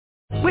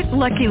With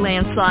Lucky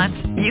Land Slots,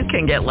 you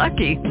can get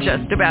lucky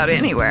just about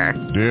anywhere.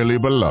 Dearly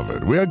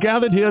beloved, we are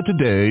gathered here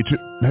today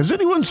to... Has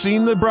anyone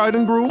seen the bride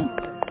and groom?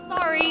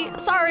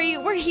 Sorry,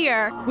 we're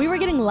here. We were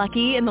getting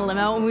lucky in the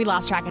limo and we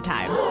lost track of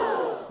time.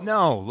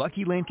 No,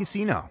 Lucky Land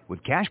Casino,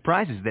 with cash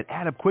prizes that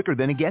add up quicker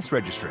than a guest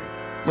registry.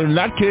 In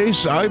that case,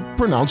 I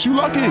pronounce you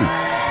lucky.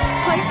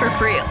 Play for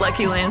free at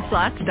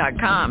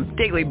LuckyLandSlots.com.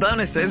 Daily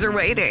bonuses are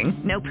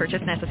waiting. No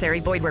purchase necessary.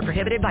 Void where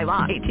prohibited by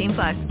law.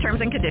 18+.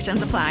 Terms and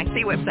conditions apply.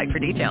 See website for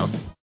details.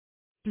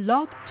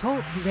 Blog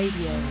Talk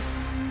Radio.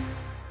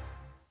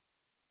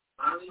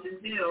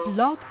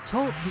 Blog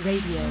Talk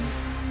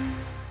Radio.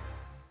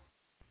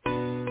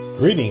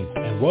 Greetings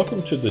and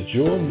welcome to the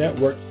J.E.W.E.L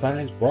Network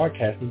Science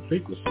Broadcasting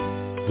Frequency.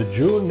 The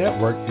J.E.W.E.L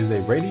Network is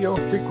a radio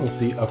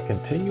frequency of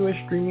continuous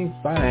streaming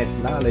science,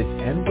 knowledge,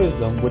 and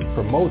wisdom which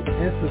promotes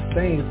and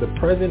sustains the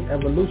present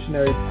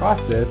evolutionary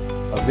process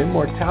of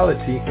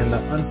immortality and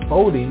the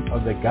unfolding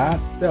of the God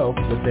Self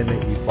within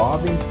the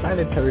evolving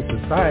planetary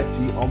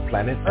society on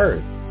planet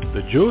Earth.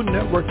 The J.E.W.E.L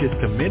Network is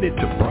committed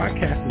to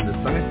broadcasting the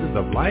sciences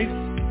of life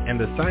and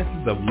the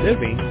sciences of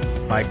living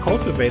by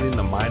cultivating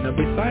the mind of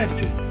a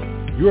scientist.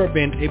 You are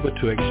being able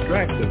to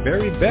extract the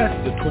very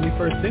best the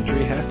 21st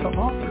century has to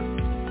offer.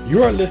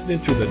 You are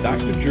listening to the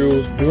Dr.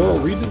 J.E.W.E.L's Neuro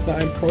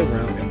Redesign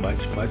Program and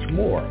much, much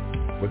more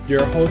with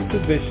your host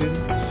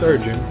physician,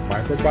 surgeon,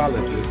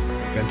 microbiologist,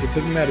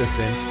 preventive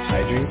medicine,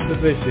 hygiene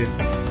physician,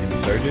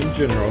 and Surgeon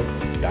General,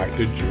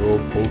 Dr. J.E.W.E.L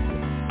Bolton.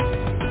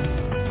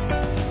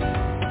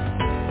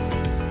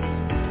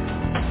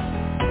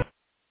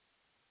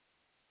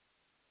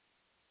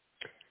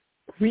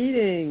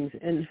 Greetings,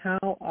 and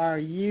how are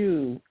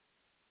you?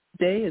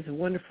 Today is a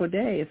wonderful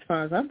day as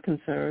far as I'm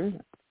concerned.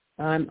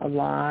 I'm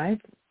alive,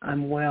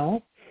 I'm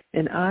well,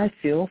 and I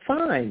feel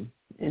fine.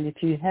 And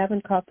if you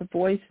haven't caught the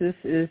voice, this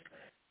is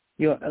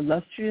your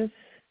illustrious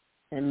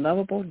and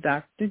lovable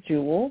Dr.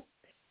 J.E.W.E.L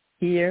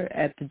here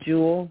at the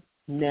J.E.W.E.L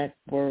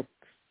Network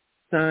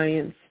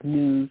Science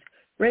News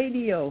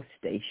Radio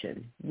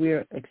Station.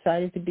 We're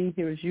excited to be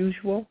here as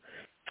usual.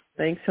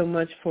 Thanks so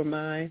much for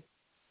my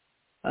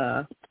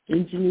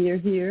engineer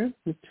here,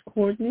 Mr.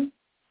 Courtney,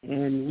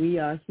 and we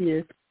are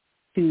here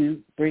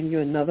to bring you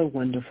another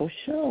wonderful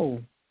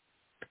show.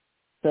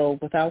 So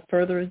without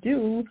further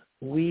ado,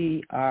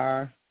 we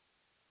are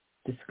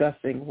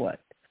discussing what?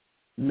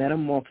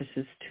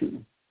 Metamorphosis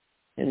 2.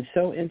 And it's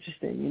so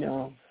interesting, you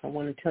know, I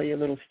want to tell you a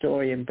little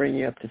story and bring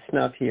you up to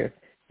snuff here.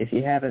 If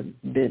you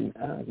haven't been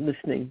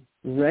listening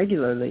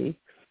regularly,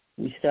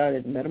 we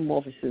started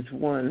Metamorphosis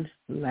 1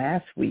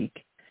 last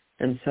week,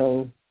 and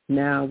so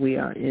now we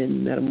are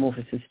in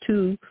Metamorphosis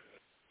 2,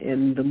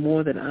 and the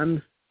more that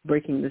I'm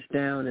breaking this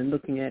down and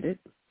looking at it,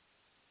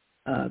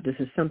 this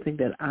is something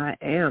that I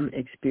am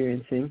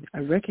experiencing. I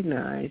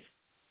recognize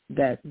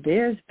that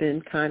there's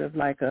been kind of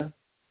like a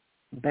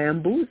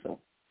bamboozle,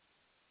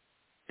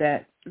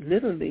 that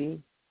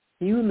literally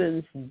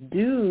humans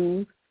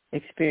do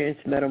experience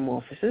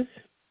metamorphosis.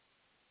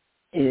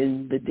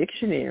 In the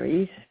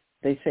dictionaries,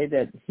 they say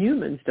that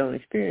humans don't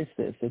experience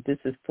this, that this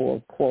is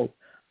for, quote,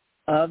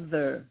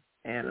 other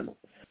animals.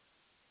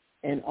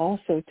 And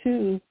also,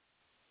 too,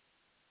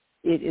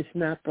 it is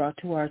not brought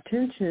to our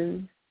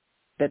attention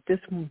that this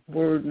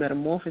word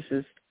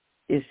metamorphosis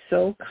is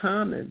so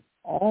common,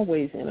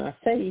 always in our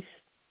face,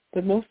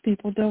 but most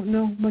people don't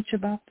know much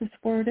about this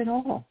word at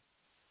all.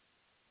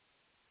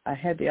 I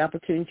had the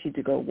opportunity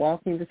to go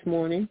walking this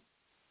morning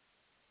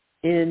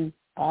in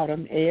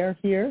autumn air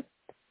here.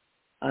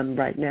 I'm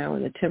right now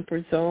in the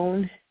temperate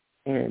zone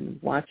and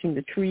watching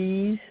the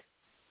trees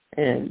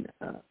and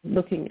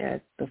looking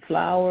at the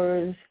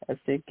flowers as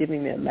they're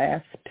giving their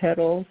last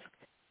petals.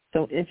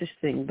 So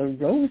interesting. The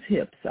rose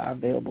hips are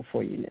available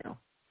for you now.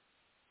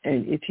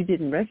 And if you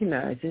didn't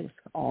recognize it,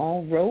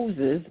 all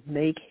roses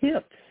make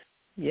hips.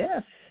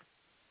 Yes.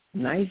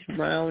 Nice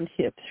round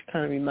hips.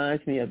 Kind of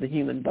reminds me of the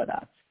human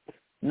buttocks.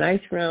 Nice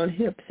round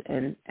hips.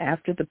 And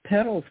after the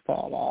petals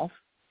fall off,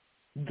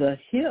 the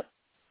hip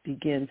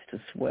begins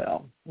to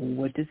swell.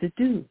 What does it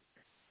do?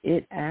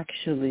 It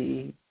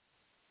actually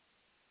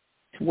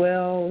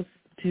swells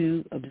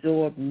to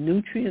absorb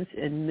nutrients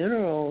and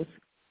minerals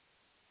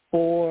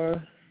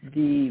for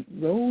the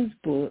rose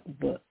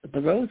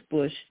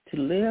bush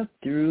to live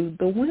through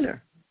the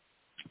winter.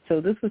 So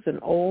this was an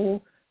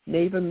old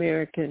Native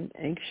American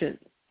ancient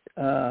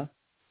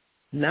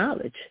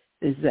knowledge,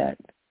 is that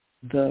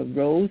the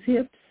rose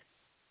hips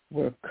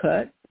were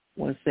cut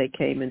once they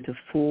came into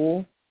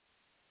full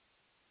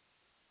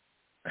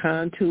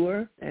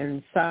contour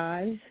and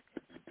size,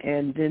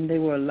 and then they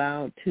were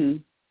allowed to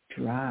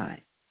dry.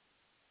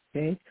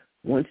 Okay?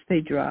 Once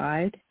they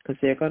dried, because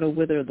they're going to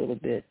wither a little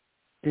bit,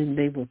 then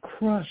they were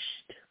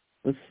crushed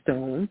with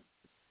stone,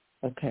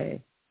 okay,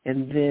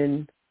 and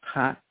then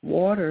hot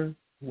water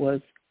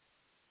was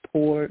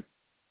poured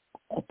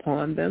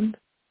upon them.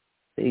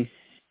 They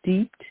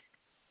steeped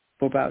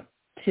for about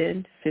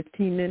 10,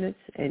 15 minutes,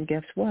 and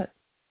guess what?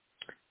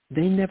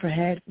 They never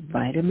had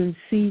vitamin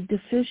C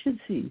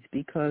deficiencies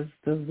because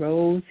the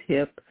rose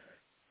hip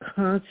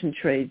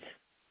concentrates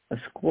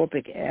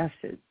ascorbic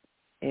acid,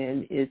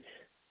 and it's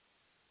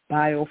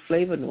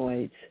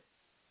bioflavonoids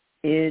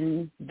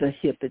in the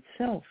hip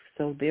itself.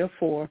 So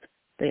therefore,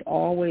 they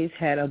always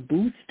had a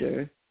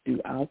booster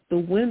throughout the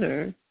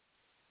winter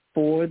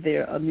for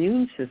their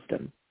immune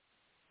system.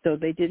 So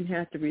they didn't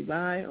have to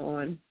rely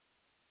on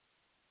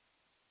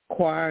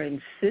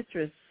acquiring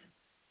citrus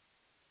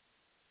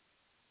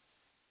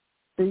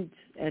fruits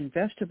and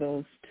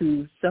vegetables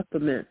to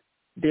supplement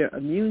their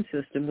immune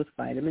system with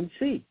vitamin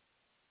C.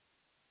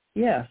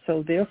 Yeah,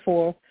 so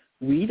therefore,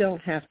 we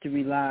don't have to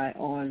rely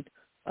on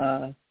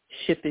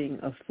shipping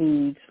of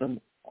foods from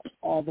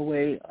all the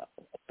way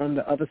from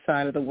the other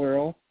side of the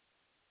world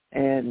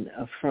and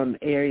from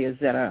areas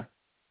that are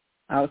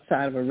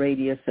outside of a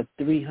radius of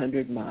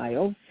 300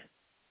 miles.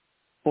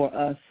 For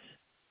us,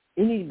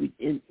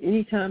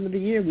 any time of the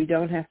year, we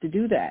don't have to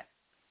do that.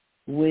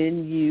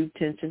 When you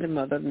tend to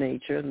Mother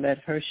Nature and let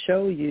her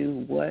show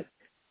you what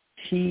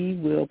she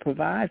will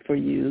provide for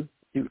you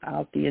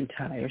throughout the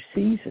entire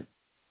season.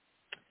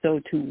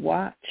 So to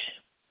watch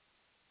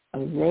a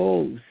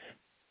rose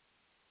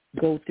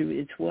go through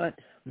its what?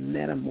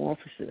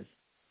 Metamorphosis.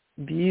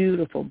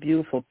 Beautiful,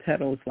 beautiful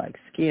petals like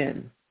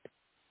skin.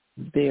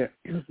 Their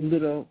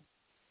little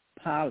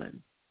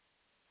pollen.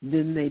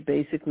 Then they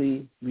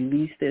basically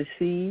release their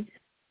seeds,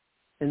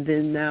 and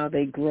then now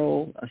they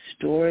grow a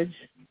storage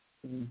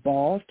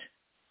vault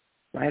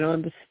right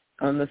on the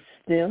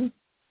stem,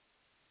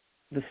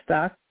 the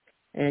stalk,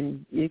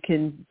 and it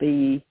can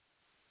be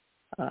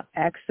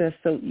accessed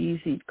so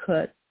easy,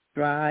 cut,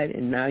 dried,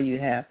 and now you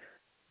have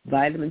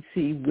vitamin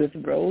C with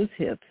rose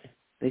hips.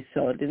 They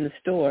sell it in the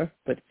store,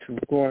 but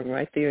it's growing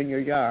right there in your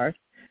yard,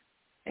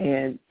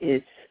 and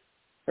it's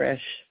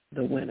fresh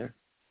the winter.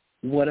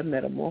 What a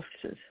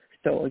metamorphosis.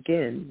 So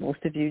again,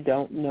 most of you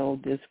don't know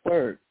this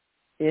word,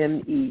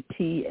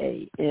 Metamorphosis,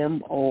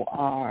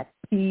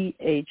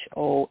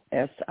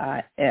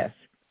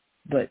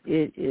 but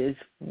it is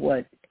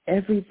what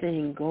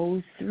everything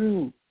goes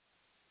through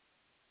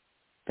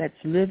that's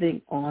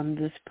living on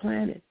this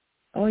planet.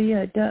 Oh,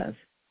 yeah, it does.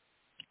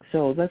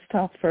 So let's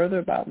talk further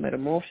about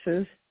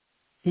metamorphosis,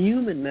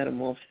 human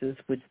metamorphosis,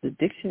 which the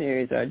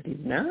dictionaries are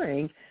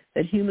denying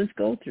that humans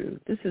go through.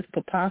 This is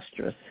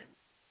preposterous.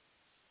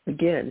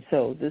 Again,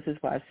 so this is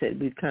why I said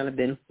we've kind of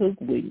been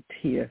hoodwinked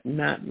here,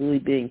 not really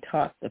being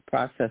taught the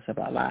process of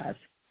our lives.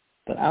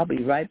 But I'll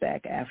be right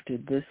back after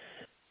this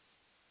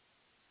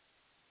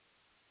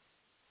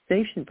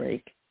station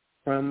break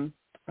from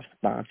our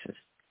sponsors.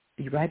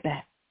 Be right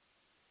back.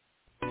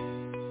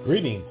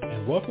 Greetings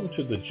and welcome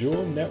to the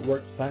J.E.W.E.L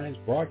Network Science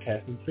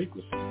Broadcasting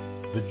Frequency.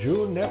 The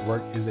J.E.W.E.L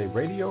Network is a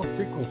radio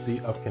frequency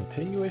of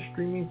continuous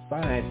streaming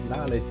science,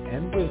 knowledge,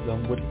 and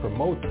wisdom which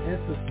promotes and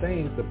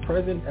sustains the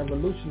present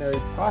evolutionary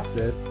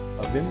process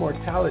of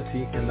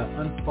immortality and the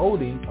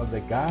unfolding of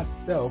the God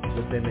Self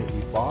within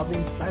an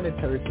evolving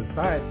planetary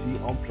society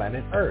on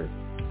planet Earth.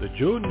 The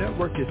J.E.W.E.L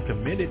Network is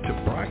committed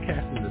to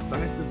broadcasting the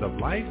sciences of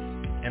life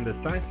and the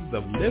sciences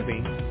of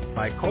living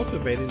by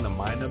cultivating the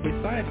mind of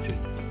a scientist.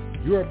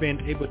 You are being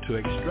able to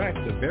extract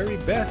the very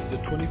best the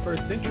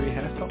 21st century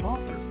has to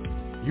offer.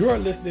 You are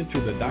listening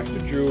to the Dr.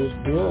 J.E.W.E.L's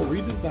Neuro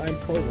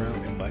Redesign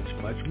Program and much,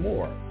 much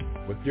more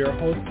with your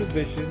host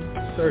physician,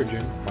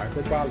 surgeon,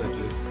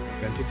 microbiologist,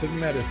 sensitive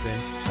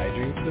medicine,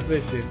 hygiene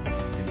physician,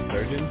 and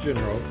Surgeon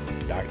General,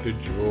 Dr.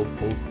 J.E.W.E.L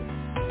Poulsen.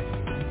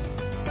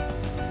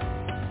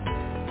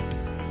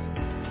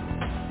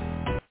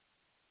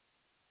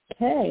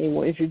 Hey,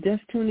 well, if you're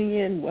just tuning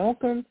in,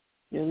 welcome.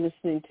 You're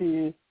listening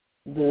to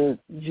the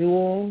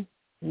J.E.W.E.L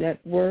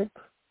Network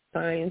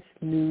Science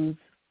News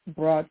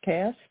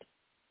broadcast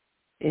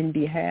in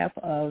behalf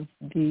of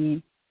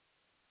the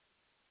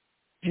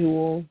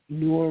J.E.W.E.L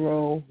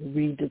Neuro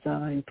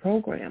Redesign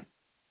Program.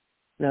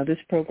 Now, this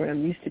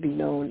program used to be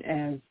known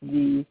as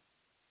the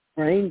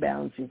Brain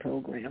Balancing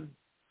Program,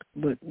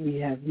 but we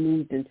have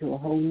moved into a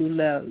whole new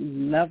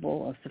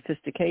level of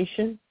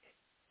sophistication.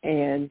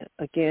 And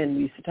again,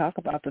 we used to talk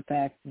about the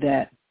fact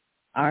that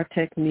our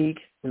technique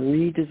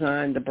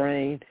redesigned the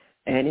brain,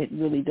 and it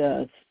really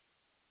does.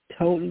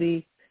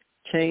 Totally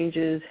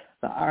changes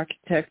the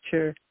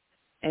architecture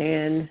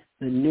and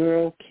the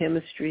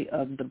neurochemistry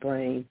of the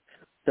brain.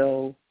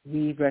 So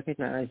we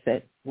recognize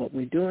that what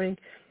we're doing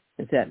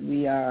is that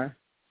we are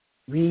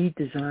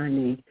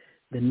redesigning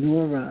the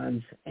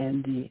neurons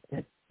and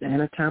the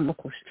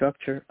anatomical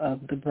structure of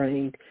the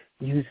brain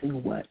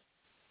using what?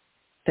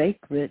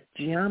 Sacred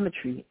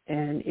geometry,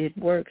 and it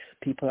works.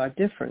 People are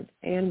different.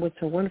 And what's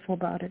so wonderful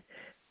about it,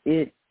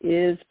 it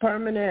is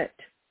permanent.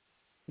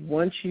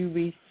 Once you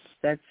reach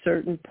that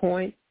certain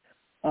point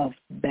of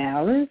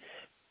balance,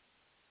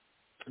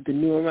 the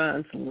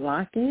neurons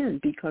lock in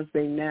because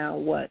they now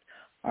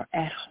are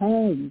at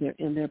home. They're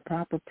in their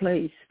proper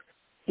place,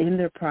 in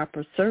their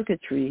proper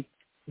circuitry,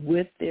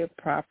 with their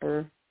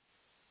proper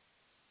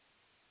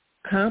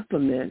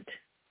complement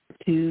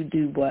to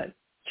do what?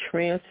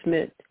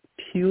 Transmit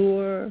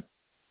pure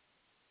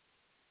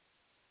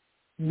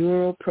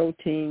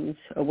neuroproteins,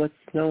 or what's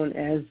known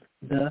as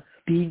the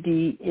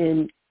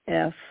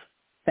BDNF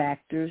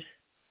factors,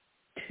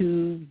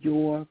 to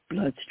your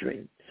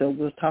bloodstream. So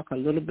we'll talk a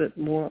little bit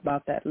more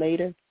about that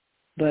later.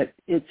 but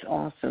it's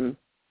awesome,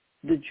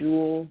 the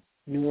J.E.W.E.L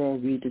Neuro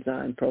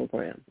Redesign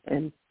Program.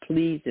 And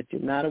please, if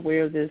you're not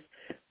aware of this,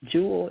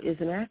 J.E.W.E.L is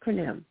an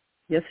acronym.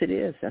 Yes, it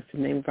is. That's the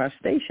name of our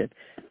station.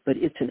 But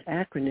it's an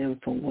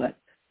acronym for what?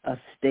 A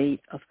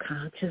state of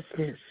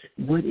consciousness.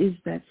 What is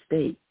that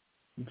state?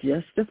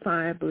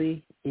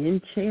 Justifiably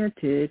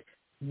enchanted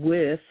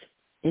with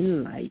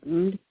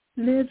enlightened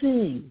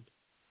living.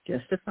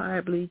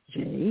 Justifiably,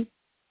 J,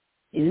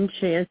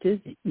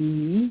 enchanted,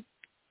 E,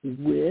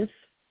 with,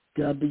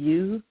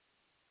 W,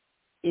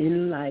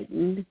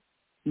 enlightened,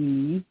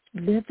 E,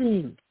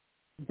 living.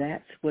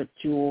 That's what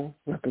J.E.W.E.L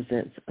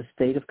represents, a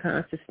state of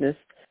consciousness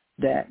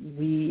that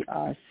we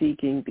are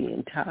seeking the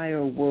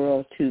entire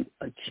world to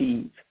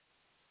achieve.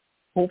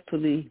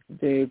 Hopefully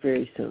very,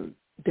 very soon.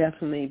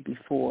 Definitely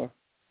before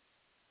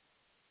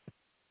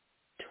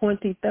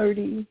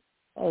 2030.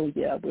 Oh,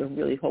 yeah, we're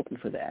really hoping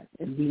for that.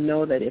 And we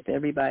know that if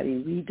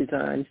everybody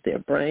redesigns their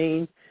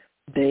brain,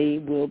 they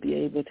will be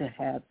able to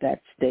have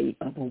that state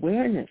of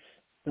awareness.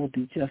 They'll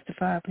be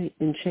justifiably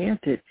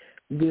enchanted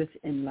with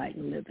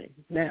enlightened living.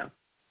 Now,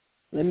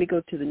 let me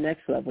go to the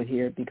next level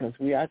here because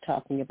we are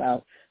talking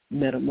about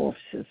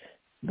metamorphosis.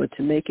 But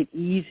to make it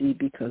easy,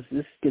 because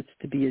this gets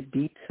to be a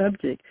deep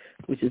subject,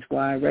 which is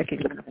why I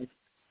recognize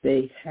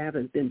they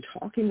haven't been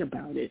talking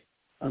about it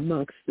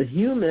amongst the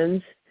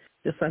humans,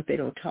 just like they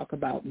don't talk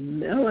about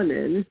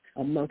melanin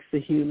amongst the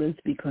humans,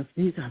 because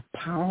these are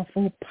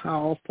powerful,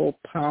 powerful,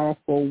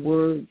 powerful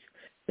words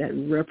that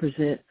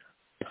represent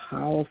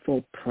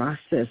powerful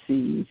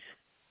processes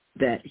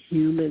that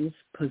humans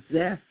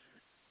possess.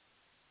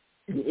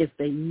 And if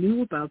they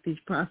knew about these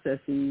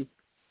processes,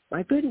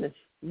 my goodness,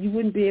 you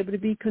wouldn't be able to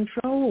be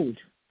controlled.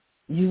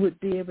 You would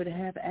be able to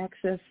have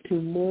access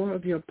to more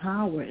of your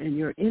power and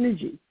your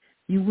energy.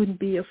 You wouldn't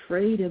be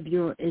afraid of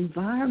your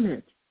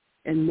environment.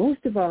 And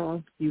most of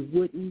all, you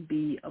wouldn't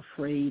be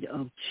afraid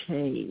of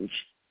change.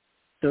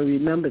 So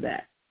remember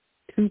that.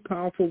 Two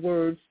powerful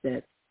words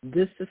that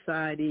this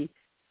society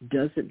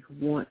doesn't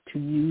want to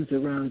use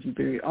around you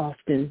very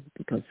often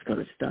because it's going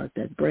to start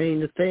that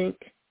brain to think.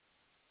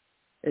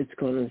 It's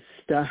going to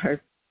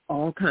start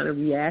all kind of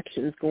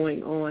reactions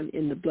going on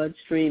in the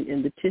bloodstream,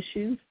 in the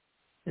tissues.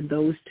 And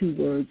those two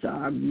words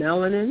are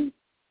melanin,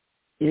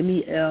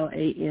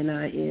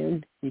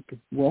 MELANIN. You're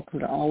welcome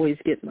to always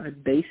get my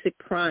basic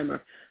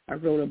primer. I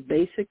wrote a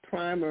basic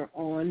primer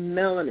on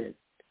melanin,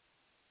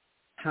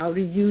 how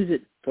to use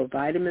it for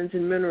vitamins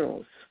and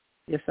minerals.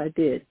 Yes, I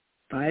did.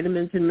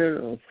 Vitamins and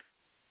minerals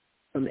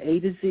from A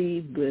to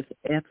Z with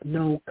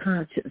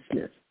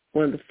ethno-consciousness.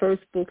 One of the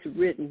first books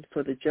written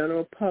for the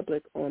general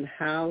public on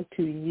how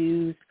to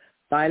use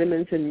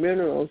vitamins and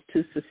minerals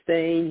to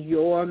sustain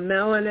your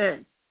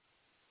melanin.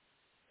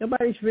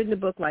 Nobody's written a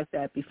book like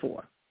that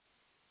before.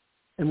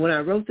 And when I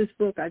wrote this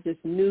book, I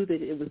just knew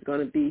that it was going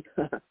to be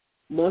a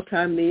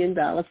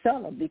multi-million-dollar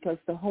seller because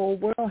the whole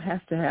world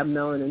has to have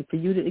melanin for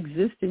you to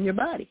exist in your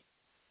body.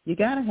 You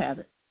got to have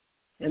it.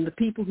 And the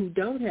people who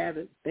don't have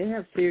it, they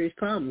have serious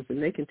problems,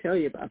 and they can tell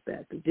you about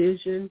that. The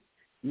vision,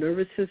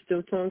 nervous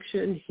system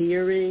function,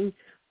 hearing,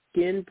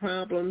 skin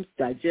problems,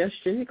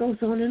 digestion. It goes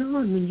on and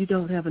on when you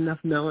don't have enough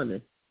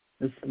melanin.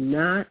 It's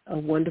not a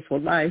wonderful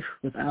life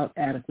without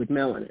adequate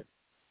melanin.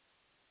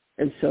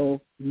 And so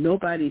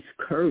nobody's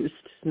cursed,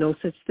 no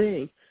such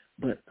thing,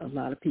 but a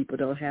lot of people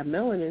don't have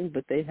melanin,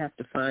 but they have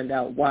to find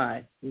out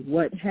why.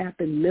 What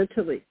happened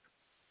mentally?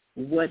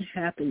 What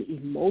happened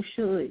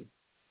emotionally?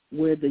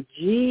 Where the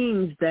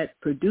genes that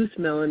produce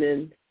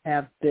melanin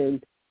have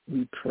been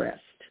repressed.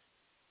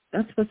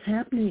 That's what's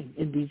happening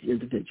in these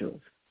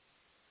individuals.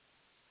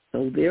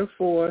 So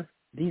therefore,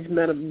 these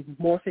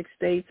metamorphic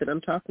states that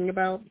I'm talking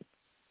about,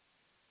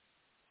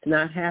 it's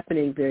not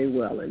happening very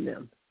well in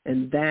them.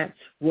 And that's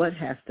what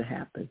has to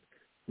happen.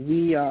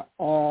 We are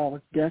all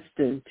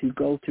destined to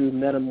go through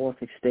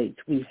metamorphic states.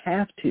 We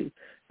have to,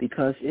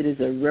 because it is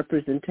a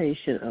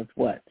representation of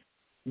what?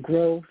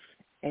 Growth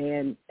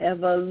and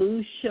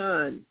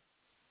evolution.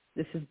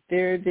 This is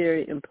very,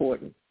 very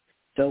important.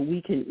 So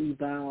we can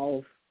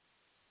evolve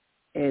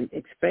and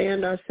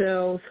expand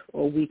ourselves,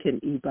 or we can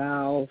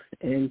evolve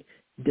and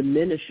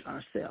diminish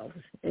ourselves.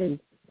 And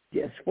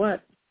guess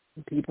what?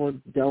 People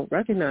don't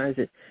recognize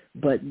it,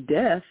 but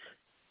death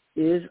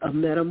is a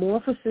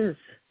metamorphosis,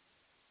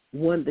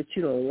 one that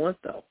you don't want,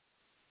 though.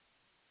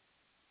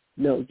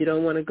 No, you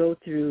don't want to go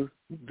through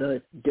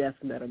the death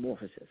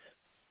metamorphosis,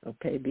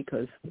 okay,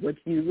 because what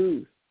do you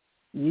lose?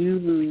 You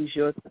lose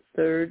your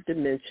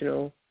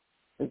third-dimensional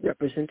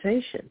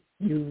representation.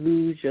 You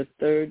lose your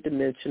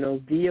third-dimensional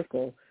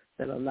vehicle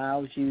that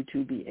allows you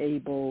to be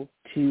able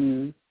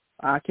to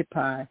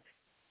occupy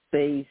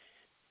space,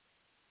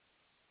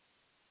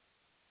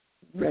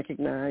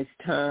 recognize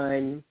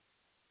time,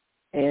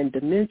 and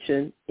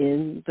dimension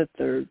in the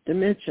third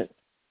dimension.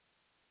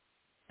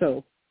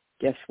 So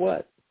guess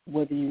what?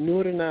 Whether you knew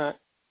it or not,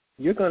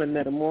 you're going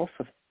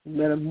to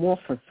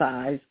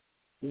metamorphosize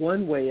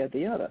one way or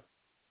the other.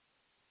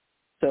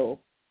 So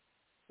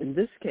in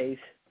this case,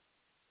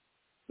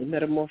 the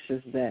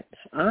metamorphosis that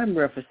I'm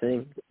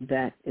referencing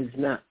that is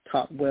not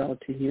taught well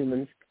to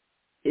humans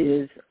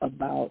is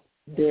about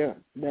their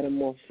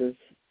metamorphosis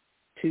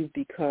to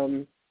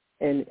become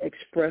an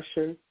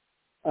expression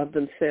of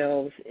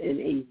themselves in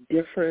a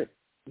different,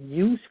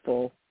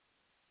 useful,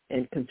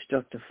 and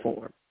constructive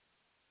form.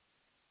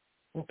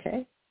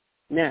 Okay?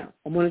 Now,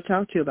 I want to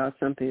talk to you about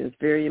something that's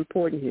very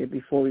important here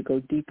before we go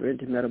deeper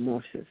into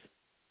metamorphosis.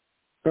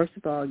 First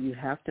of all, you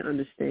have to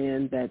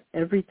understand that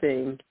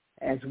everything,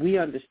 as we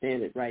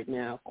understand it right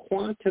now,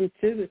 quantum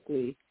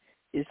physically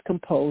is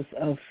composed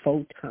of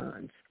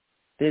photons.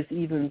 There's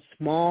even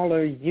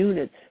smaller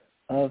units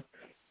of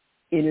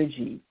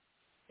energy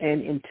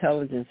and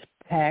intelligence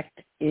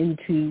packed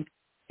into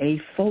a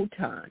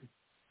photon,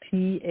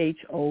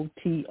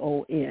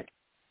 P-H-O-T-O-N.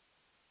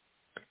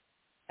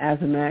 As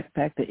a matter of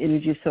fact, the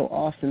energy is so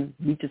awesome,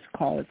 we just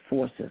call it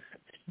forces.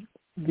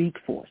 Weak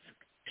force,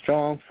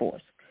 strong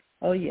force.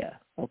 Oh, yeah,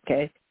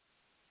 okay.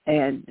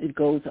 And it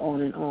goes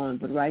on and on.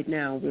 But right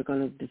now, we're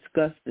going to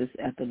discuss this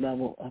at the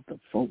level of the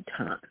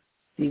photon.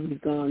 See,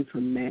 we've gone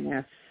from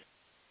mass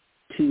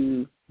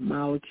to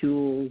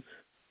molecules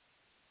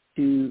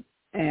to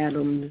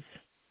atoms,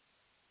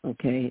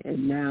 okay,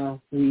 and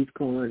now we've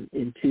gone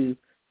into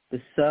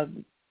the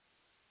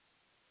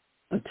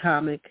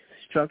subatomic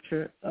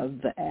structure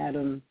of the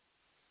atom,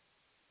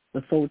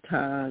 the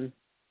photon,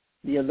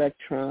 the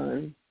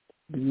electron,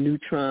 the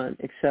neutron,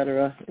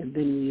 etc., and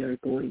then we are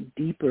going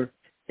deeper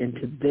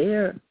into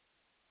their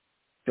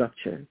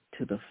structure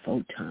to the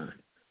photon.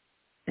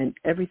 And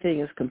everything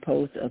is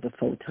composed of the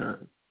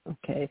photon,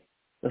 okay?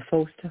 The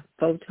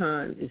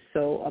photon is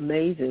so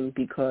amazing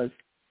because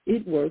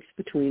it works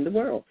between the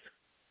worlds.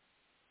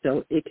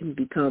 So it can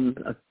become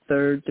a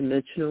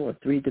third-dimensional or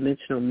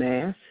three-dimensional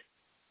mass.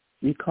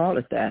 We call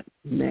it that,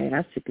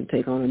 mass. It can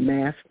take on a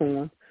mass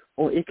form,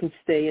 or it can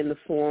stay in the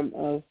form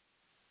of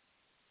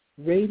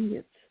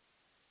radiance,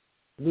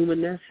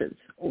 luminescence,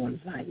 or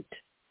light,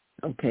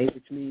 okay,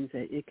 which means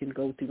that it can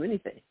go through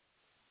anything.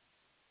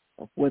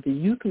 Whether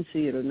you can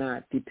see it or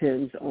not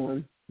depends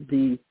on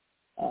the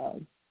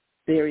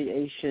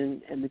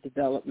variation and the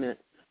development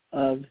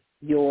of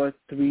your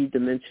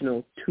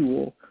three-dimensional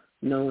tool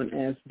known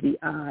as the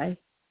eye.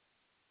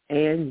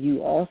 And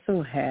you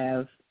also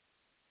have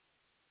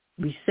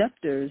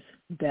receptors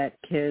that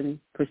can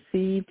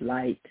perceive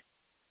light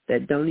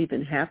that don't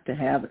even have to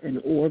have an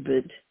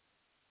orbit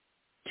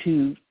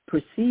to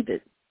perceive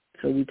it.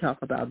 So we talk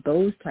about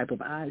those type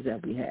of eyes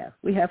that we have.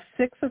 We have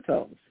 6 of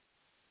those.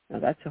 Now,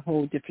 that's a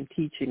whole different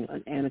teaching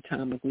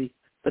anatomically,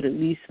 but at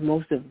least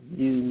most of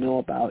you know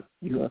about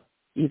your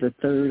either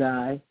third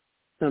eye,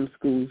 some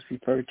schools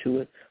refer to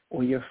it,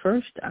 or your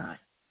first eye,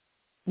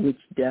 which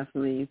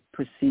definitely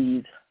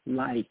perceives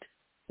light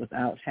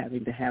without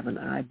having to have an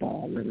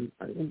eyeball and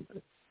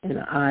an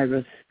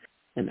iris,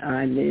 an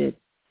eyelid,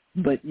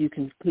 but you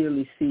can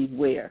clearly see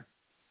where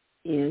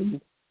in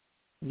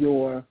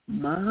your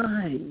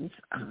mind's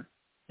eye.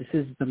 This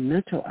is the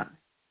mental eye.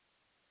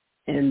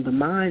 And the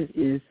mind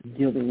is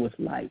dealing with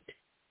light.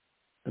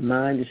 The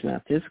mind is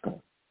not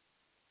physical.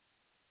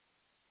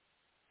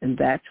 And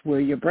that's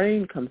where your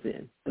brain comes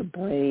in. The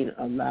brain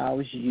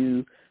allows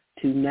you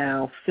to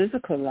now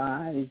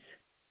physicalize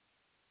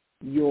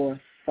your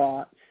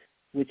thoughts,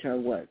 which are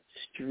what?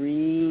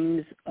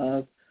 Streams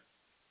of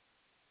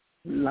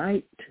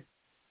light,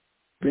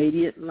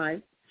 radiant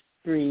light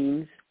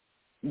streams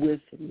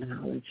with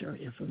knowledge or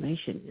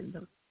information in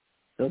them.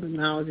 So the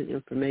knowledge and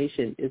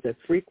information is a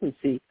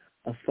frequency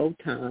of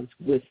photons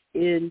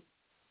within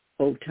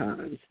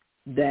photons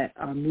that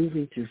are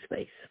moving through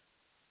space.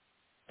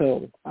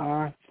 So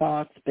our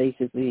thoughts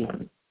basically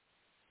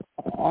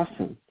are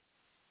awesome.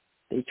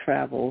 They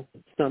travel,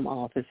 some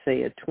authors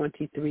say, at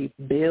 23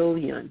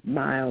 billion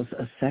miles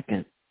a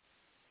second,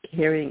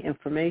 carrying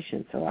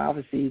information. So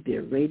obviously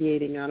they're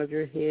radiating out of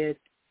your head,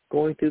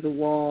 going through the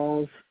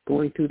walls,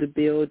 going through the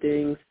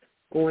buildings,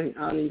 going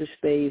out into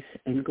space,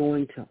 and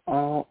going to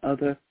all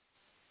other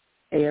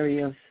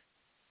areas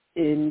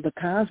in the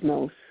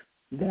cosmos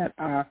that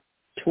are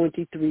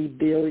 23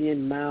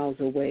 billion miles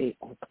away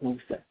or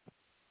closer.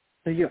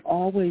 So you're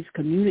always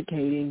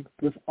communicating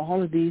with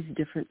all of these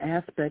different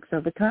aspects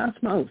of the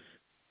cosmos.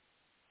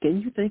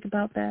 Can you think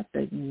about that?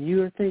 That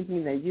you're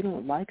thinking that you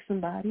don't like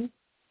somebody,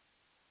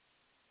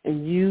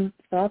 and you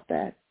thought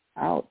that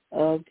out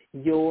of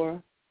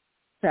your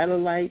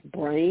satellite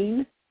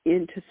brain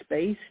into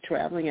space,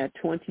 traveling at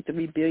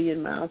 23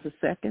 billion miles a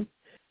second?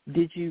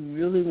 Did you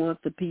really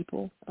want the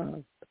people?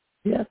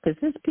 Yeah, because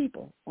there's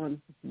people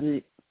on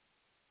the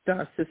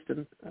star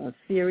system,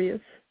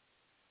 Sirius,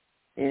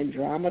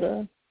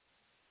 Andromeda,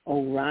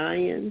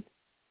 Orion,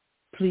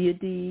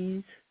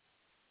 Pleiades,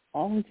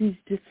 all of these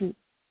different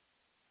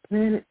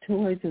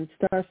planetoids and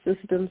star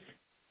systems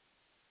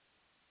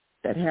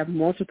that have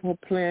multiple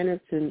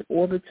planets and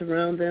orbits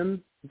around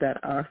them that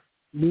are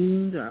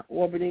moons are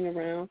orbiting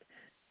around.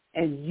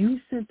 And you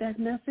sent that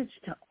message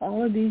to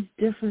all of these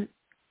different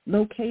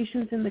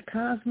locations in the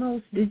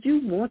cosmos. Did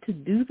you want to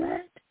do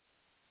that?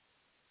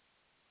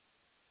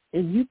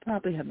 And you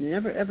probably have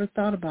never, ever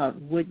thought about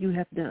what you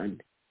have done.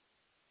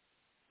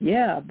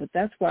 Yeah, but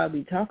that's why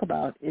we talk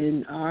about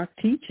in our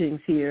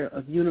teachings here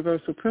of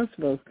universal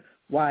principles,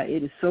 why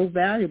it is so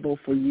valuable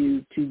for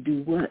you to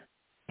do what?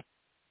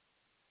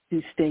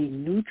 To stay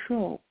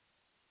neutral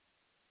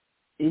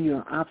in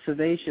your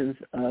observations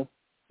of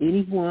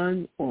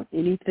anyone or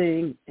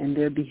anything and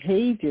their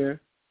behavior,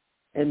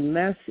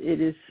 unless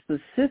it is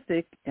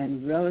specific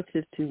and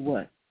relative to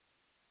what?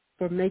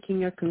 For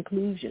making a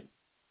conclusion.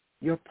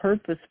 Your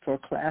purpose for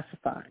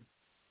classifying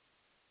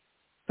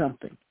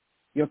something.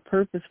 Your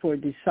purpose for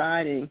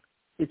deciding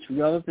its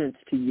relevance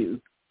to you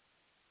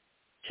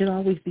should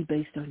always be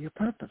based on your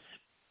purpose.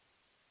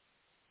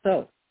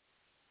 So,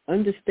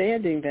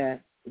 understanding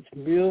that, it's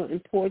real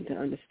important to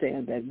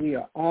understand that we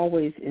are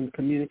always in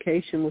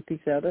communication with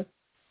each other.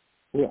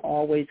 We're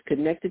always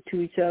connected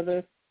to each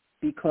other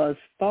because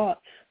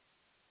thoughts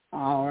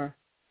are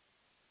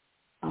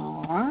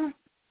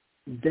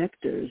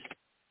vectors,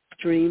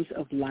 streams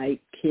of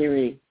light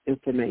carrying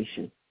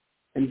information.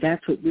 And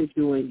that's what we're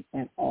doing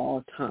at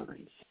all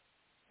times.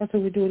 That's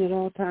what we're doing at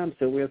all times.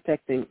 So we're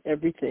affecting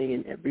everything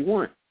and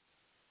everyone,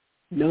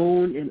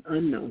 known and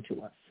unknown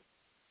to us.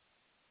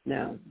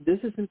 Now, this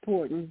is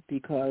important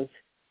because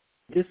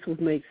this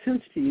will make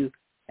sense to you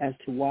as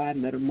to why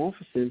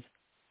metamorphosis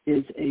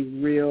is a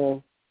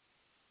real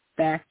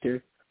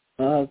factor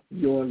of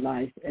your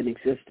life and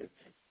existence.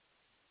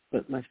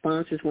 But my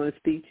sponsors want to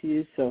speak to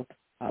you, so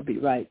I'll be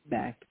right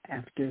back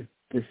after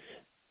this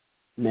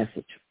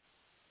message.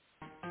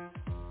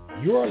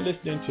 You are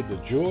listening to the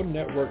J.E.W.E.L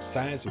Network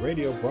Science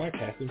Radio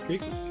Broadcasting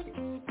Frequency.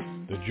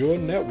 The J.E.W.E.L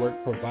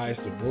Network provides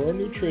the neural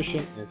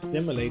nutrition and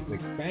stimulates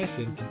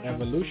expansion and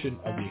evolution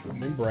of the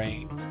human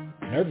brain,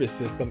 nervous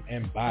system,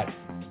 and body.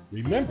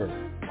 Remember,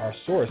 our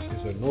source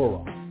is a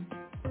neuron.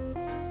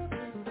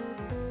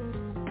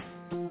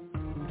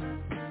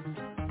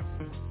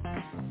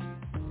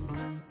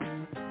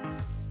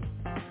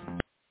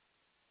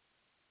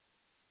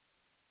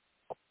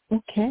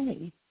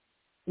 Okay.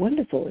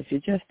 Wonderful. If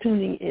you're just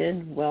tuning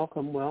in,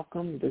 welcome,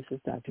 welcome. This is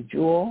Dr.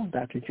 J.E.W.E.L,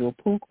 Dr. J.E.W.E.L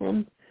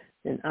Pookrum,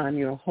 and I'm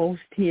your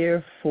host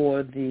here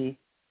for the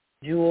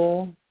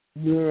J.E.W.E.L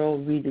Neuro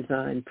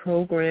Redesign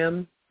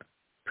Program,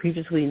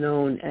 previously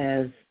known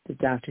as the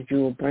Dr.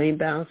 J.E.W.E.L Brain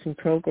Balancing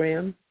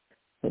Program.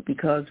 But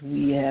because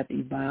we have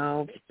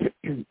evolved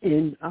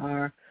in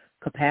our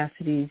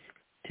capacities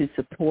to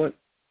support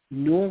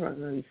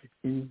neurons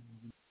in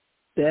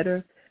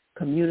better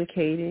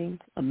communicating,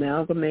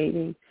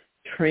 amalgamating,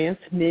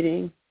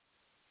 transmitting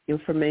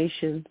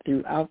information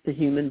throughout the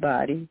human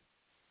body,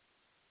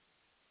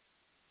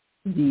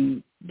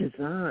 the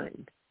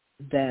design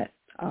that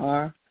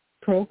our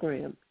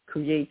program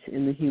creates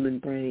in the human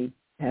brain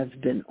has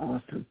been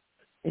awesome.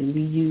 And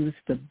we use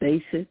the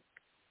basic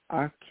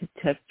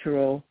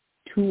architectural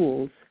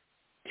tools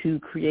to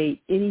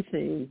create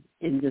anything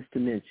in this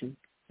dimension,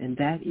 and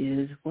that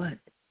is what?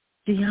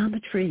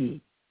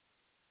 Geometry.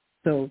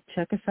 So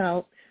check us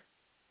out,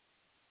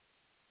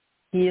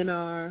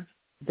 ENR.com.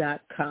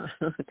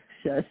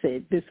 Should I say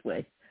it this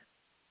way?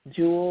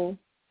 J.E.W.E.L,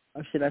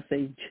 or should I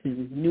say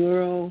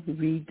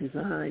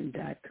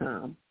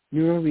neuroredesign.com.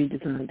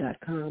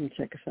 Neuroredesign.com.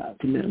 Check us out.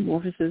 The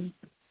Metamorphosis.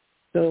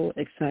 So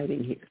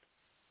exciting here.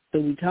 So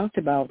we talked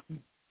about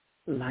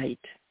light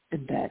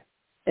and that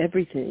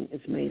everything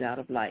is made out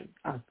of light.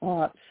 Our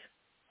thoughts,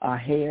 our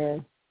hair,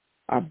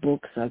 our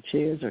books, our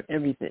chairs, or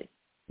everything.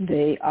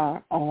 They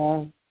are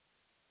all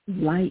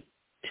light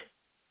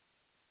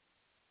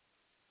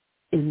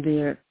in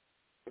their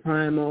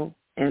primal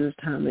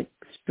anatomic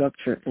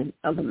structure and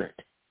element.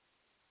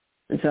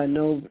 And so I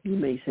know you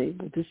may say,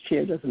 well, this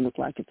chair doesn't look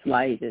like it's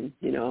light, and,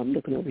 I'm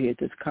looking over here at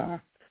this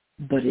car,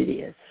 but it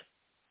is.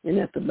 And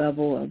at the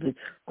level of its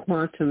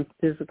quantum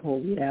physical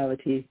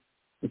reality,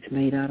 it's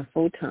made out of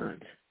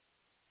photons.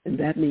 And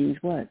that means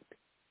what?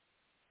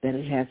 That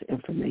it has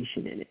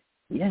information in it.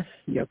 Yes,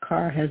 your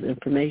car has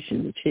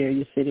information. The chair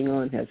you're sitting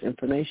on has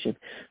information.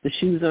 The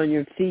shoes on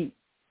your feet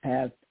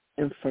have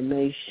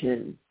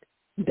information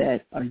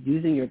that are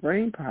using your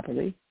brain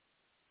properly.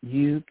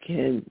 You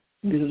can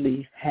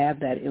literally have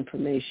that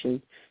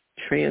information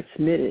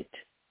transmitted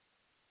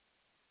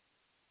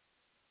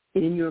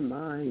in your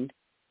mind,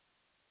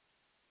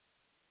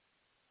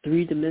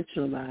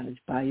 three-dimensionalized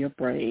by your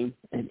brain,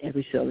 and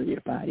every cell in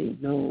your body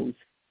knows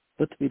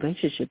what the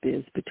relationship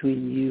is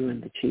between you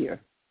and the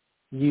chair,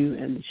 you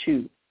and the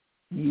shoe,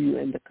 you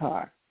and the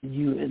car,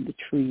 you and the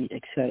tree,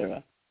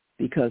 etc.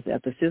 Because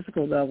at the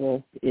physical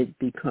level, it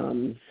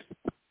becomes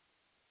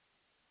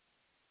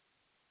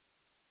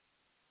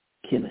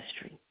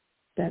chemistry.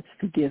 That's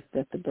the gift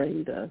that the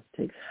brain does.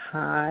 It takes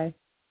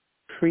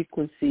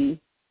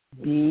high-frequency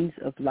beams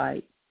of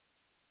light,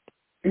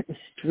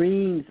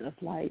 streams of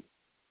light,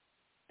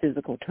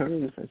 physical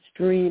terms, a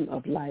stream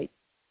of light,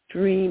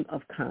 stream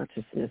of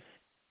consciousness,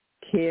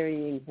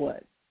 carrying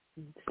what?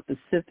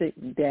 Specific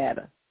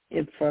data,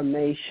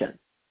 information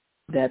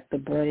that the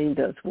brain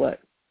does what?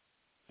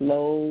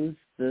 Slows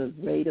the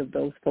rate of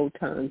those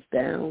photons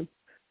down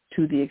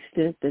to the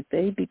extent that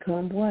they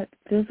become what?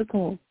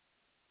 Physical.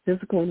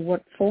 Physical in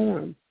what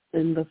form?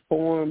 In the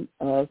form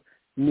of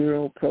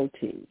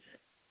neuroproteins.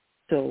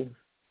 So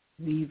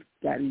we've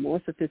gotten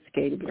more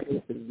sophisticated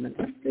and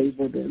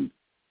label them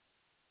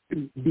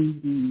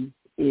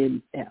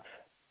BDNF,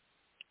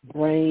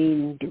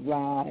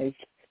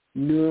 brain-derived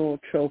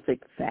neurotrophic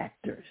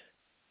factors.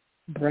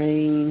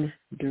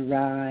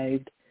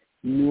 Brain-derived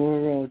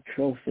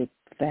neurotrophic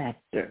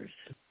factors,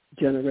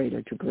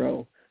 generator to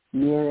grow.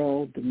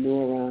 Neuro, the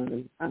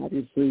neuron,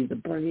 obviously the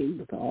brain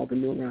with all the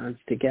neurons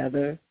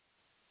together.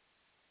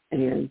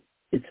 And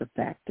it's a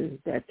factor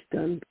that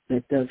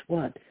does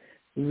what?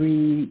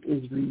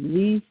 Is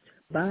released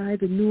by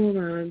the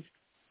neurons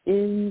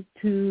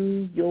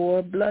into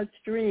your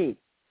bloodstream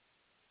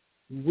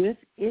with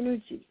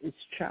energy. It's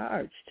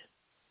charged.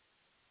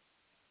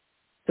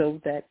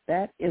 So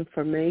that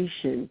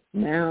information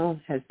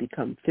now has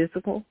become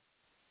physical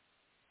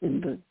in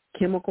the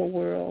chemical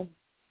world,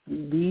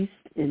 released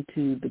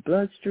into the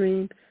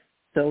bloodstream,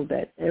 so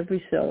that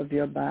every cell of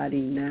your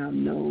body now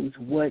knows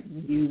what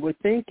you were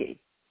thinking.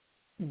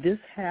 This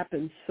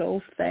happens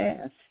so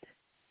fast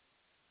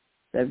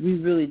that we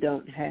really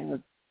don't have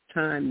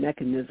time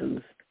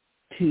mechanisms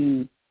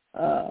to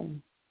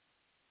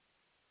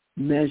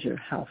measure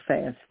how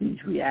fast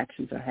these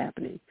reactions are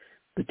happening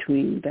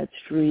between that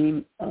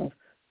stream of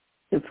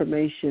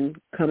information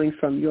coming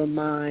from your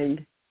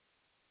mind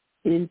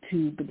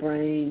into the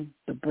brain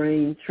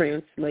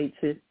translates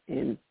it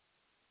and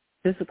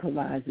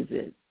physicalizes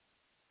it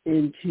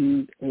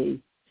into a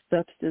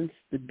substance,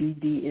 the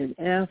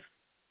BDNF,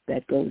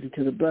 that goes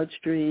into the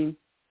bloodstream,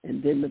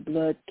 and then the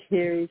blood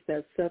carries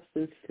that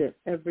substance to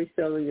every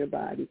cell in your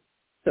body.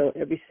 So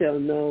every cell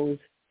knows,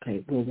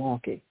 okay, we're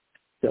walking.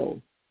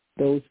 So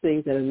those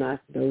things that are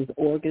not, those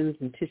organs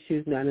and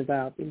tissues not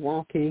involved in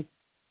walking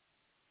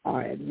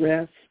are at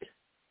rest.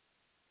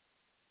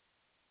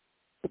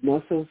 The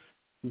muscles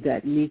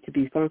that need to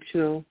be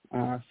functional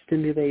are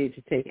stimulated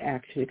to take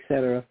action,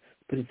 etc.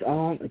 But it's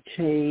all a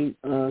chain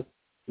of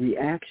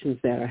reactions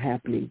that are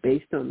happening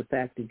based on the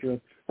fact that your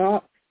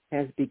thought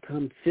has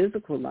become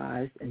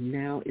physicalized and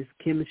now is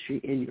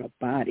chemistry in your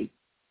body.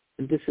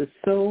 And this is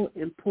so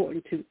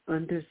important to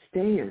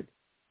understand.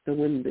 So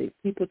when the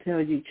people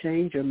tell you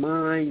change your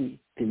mind, you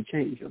can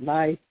change your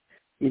life,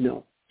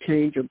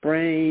 change your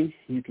brain,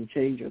 you can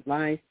change your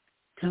life,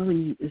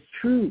 telling you is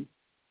true.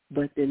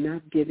 But they're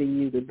not giving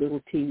you the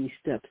little teeny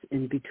steps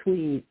in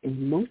between.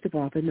 And most of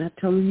all, they're not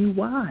telling you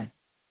why.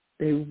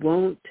 They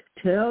won't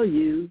tell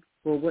you,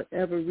 for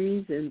whatever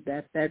reason,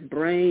 that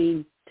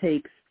brain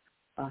takes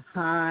a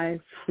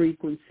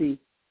high-frequency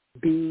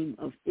beam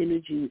of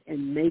energy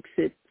and makes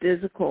it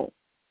physical.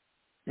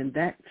 And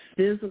that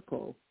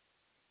physicality,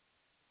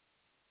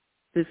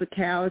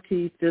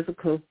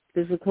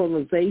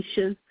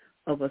 physicalization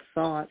of a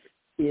thought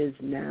is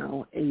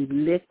now a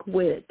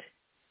liquid.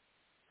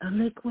 A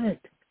liquid.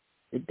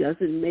 It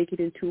doesn't make it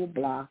into a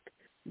block.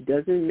 It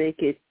doesn't make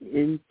it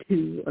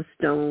into a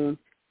stone.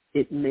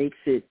 It makes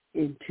it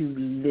into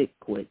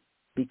liquid.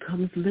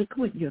 Becomes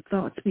liquid. Your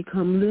thoughts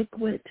become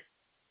liquid.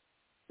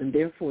 And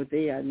therefore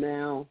they are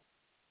now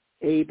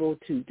able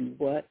to do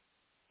what?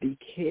 Be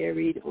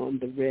carried on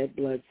the red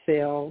blood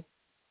cell,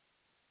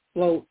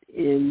 float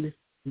in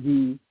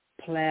the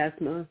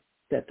plasma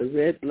that the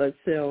red blood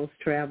cells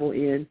travel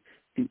in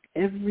to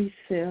every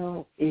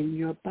cell in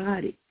your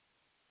body,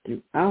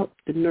 throughout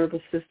the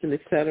nervous system,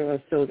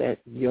 etc., so that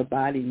your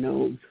body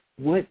knows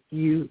what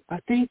you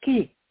are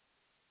thinking.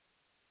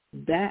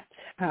 That's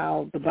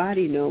how the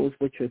body knows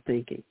what you're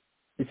thinking.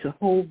 It's a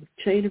whole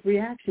chain of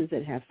reactions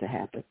that has to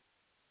happen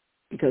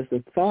because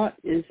the thought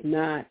is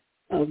not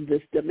of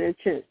this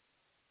dimension.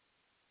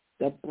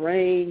 The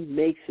brain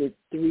makes it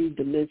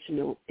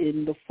three-dimensional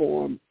in the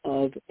form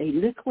of a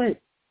liquid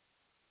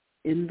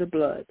in the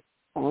blood,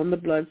 on the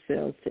blood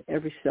cells to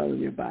every cell in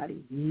your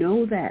body.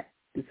 Know that.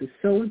 This is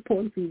so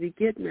important for you to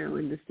get now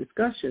in this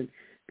discussion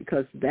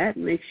because that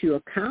makes you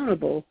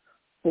accountable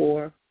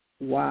for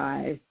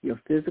why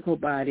your physical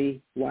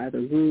body, why the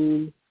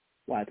room,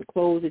 why the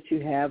clothes that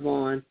you have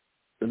on,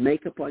 the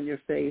makeup on your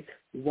face,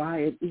 why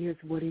it is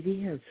what it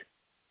is.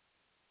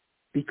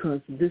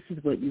 Because this is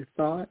what you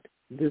thought.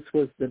 This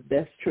was the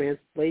best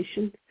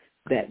translation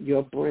that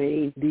your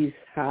brain, these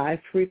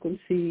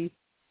high-frequency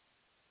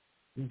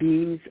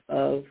beams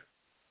of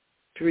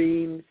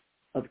streams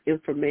of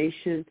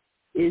information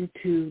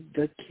into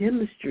the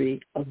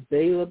chemistry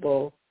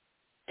available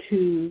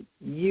to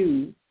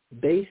you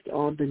based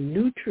on the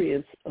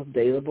nutrients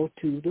available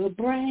to the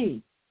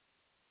brain.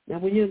 Now,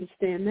 when you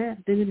understand that,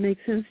 then it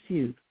makes sense to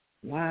you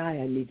why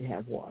I need to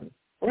have water.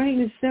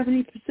 Brain is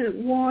 70%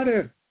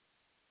 water.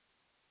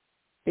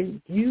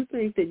 And you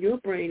think that your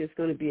brain is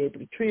going to be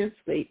able to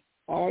translate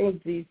all of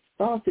these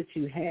thoughts that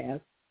you have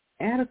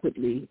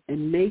adequately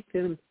and make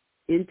them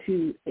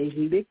into a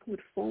liquid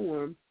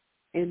form,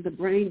 and the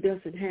brain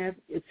doesn't have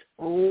its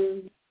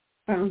own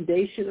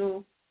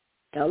foundational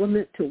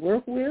element to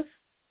work with?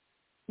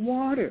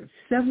 Water,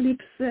 70%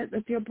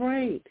 of your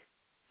brain.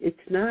 It's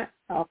not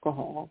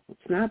alcohol.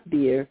 It's not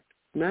beer.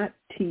 It's not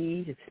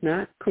tea. It's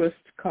not crust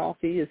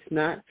coffee. It's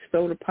not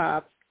soda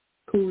pops,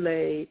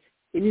 Kool-Aid,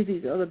 any of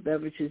these other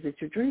beverages that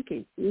you're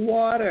drinking.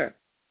 Water.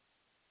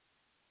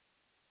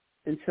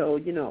 And so,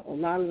 a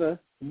lot of the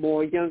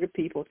more younger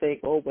people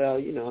think, oh, well,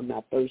 I'm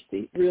not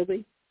thirsty.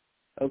 Really?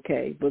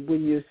 Okay, but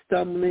when you're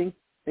stumbling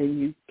and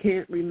you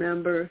can't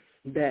remember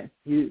that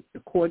the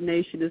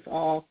coordination is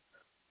off,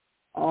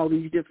 all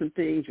these different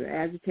things, you're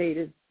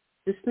agitated,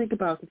 just think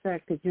about the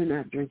fact that you're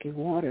not drinking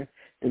water.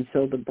 And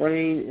so the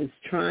brain is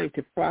trying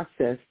to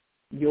process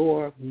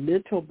your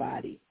mental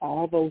body,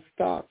 all those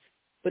thoughts,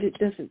 but it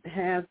doesn't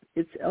have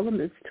its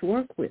elements to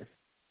work with.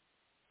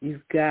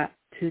 You've got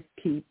to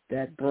keep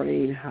that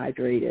brain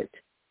hydrated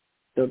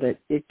so that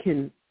it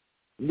can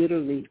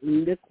literally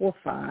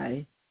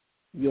liquefy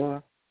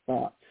your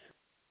thoughts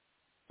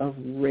of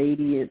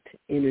radiant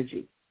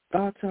energy.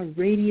 Thoughts are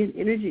radiant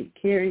energy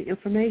carrying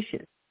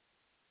information.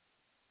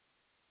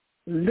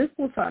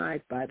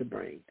 Liquefied by the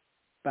brain.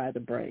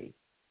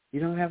 You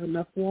don't have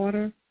enough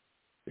water,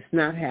 it's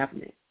not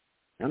happening.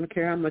 I don't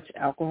care how much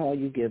alcohol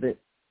you give it.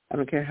 I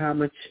don't care how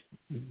much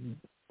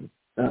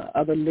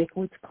other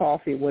liquids,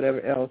 coffee,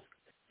 whatever else.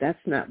 That's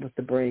not what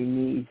the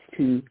brain needs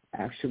to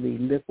actually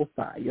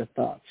liquefy your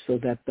thoughts so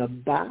that the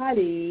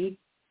body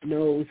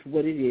knows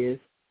what it is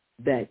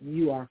that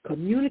you are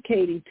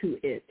communicating to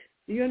it.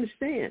 Do you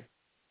understand?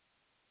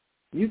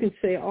 You can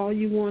say all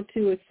you want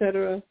to,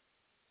 etc.,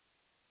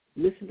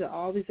 listen to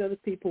all these other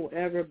people,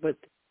 whatever, but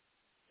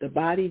the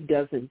body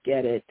doesn't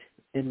get it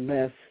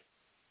unless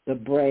the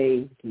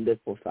brain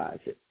liquefies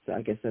it. So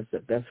I guess that's the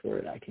best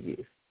word I can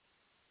use.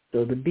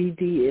 So the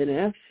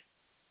BDNF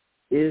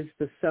is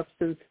the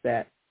substance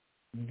that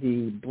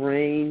the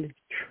brain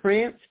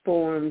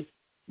transforms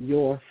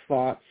your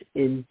thoughts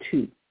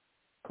into.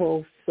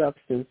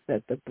 Co-substance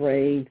that the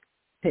brain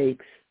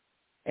takes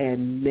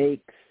and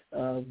makes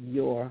of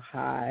your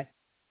high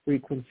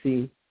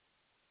frequency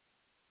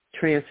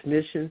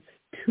transmissions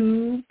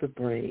to the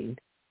brain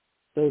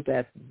so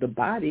that the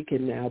body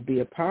can now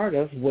be a part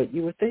of what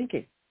you were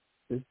thinking.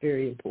 It's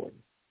very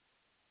important.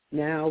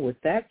 Now,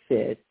 with that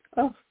said,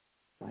 oh,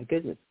 my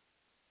goodness.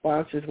 Well,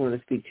 I just want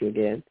to speak to you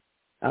again.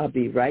 I'll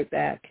be right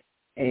back,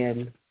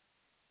 and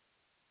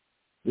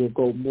we'll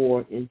go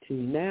more into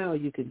now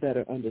you can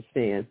better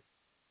understand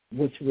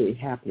what's really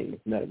happening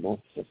with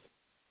metamorphosis.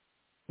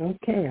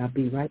 Okay, I'll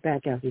be right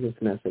back after this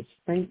message.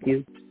 Thank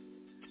you.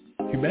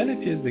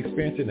 Humanity is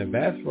experiencing a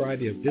vast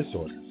variety of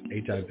disorders: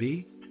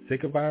 HIV,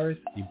 Zika virus,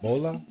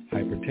 Ebola,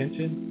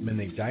 hypertension,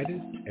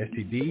 meningitis,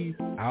 STDs,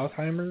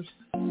 Alzheimer's,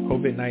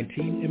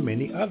 COVID-19, and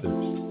many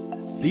others.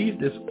 These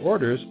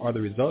disorders are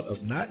the result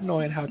of not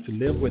knowing how to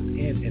live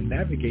within and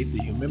navigate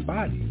the human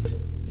body.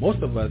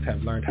 Most of us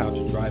have learned how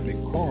to drive a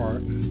car,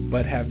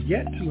 but have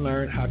yet to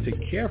learn how to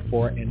care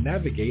for and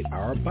navigate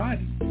our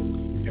body.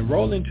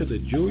 Enroll into the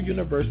J.E.W.E.L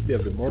University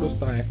of Immortal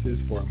Sciences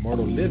for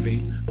Immortal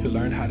Living to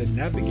learn how to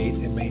navigate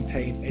and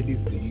maintain a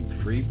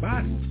disease-free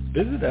body.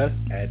 Visit us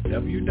at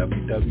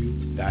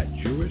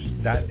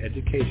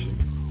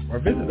www.jewish.education or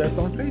visit us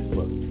on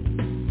Facebook.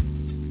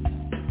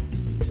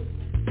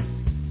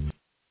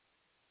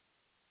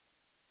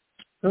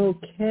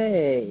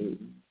 Okay.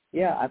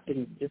 Yeah, I've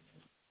been just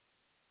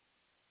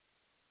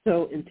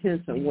so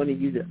intense on wanting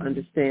you to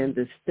understand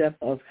the step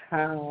of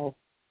how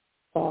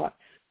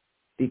thoughts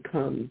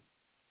become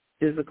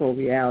physical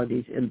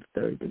realities in the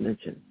third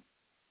dimension.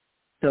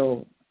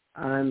 So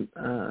I'm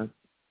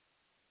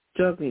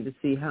struggling to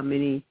see how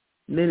many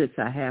minutes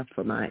I have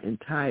for my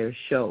entire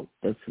show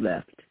that's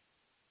left.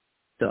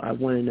 So I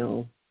want to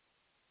know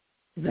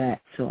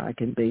that so I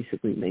can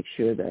basically make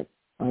sure that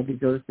all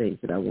these other things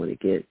that I want to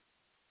get,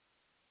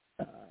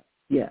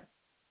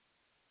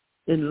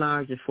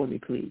 enlarge it for me,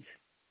 please.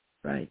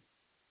 Right?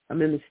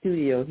 I'm in the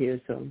studio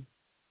here, so I'm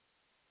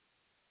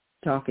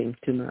talking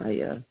to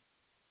my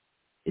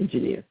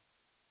engineer.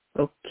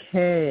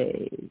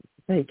 Okay.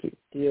 Thank you.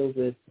 Deal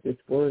with this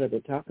word I've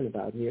been talking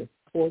about here,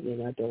 Courtney,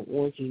 and I don't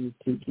want you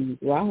to be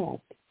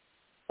robbed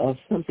of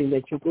something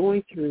that you're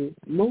going through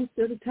most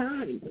of the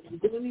time, but you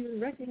don't even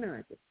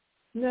recognize it.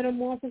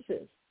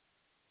 Metamorphosis.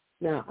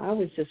 Now, I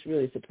was just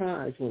really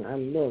surprised when I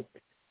looked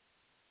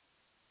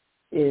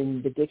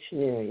in the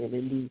dictionary and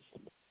in these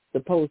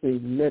supposedly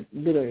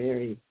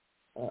literary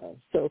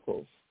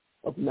circles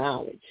of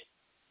knowledge,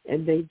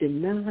 and they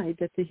denied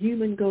that the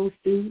human goes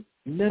through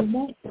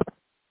metamorphosis.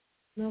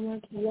 And I'm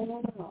like,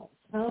 wow,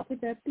 how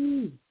could that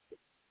be?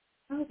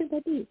 How could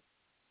that be?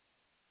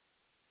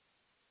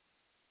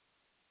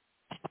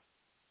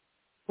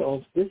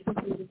 So this is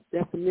the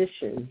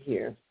definition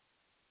here,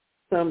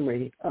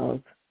 summary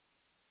of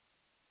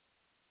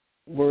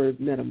word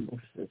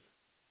metamorphosis.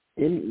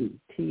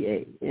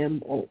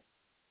 Metamorphosis.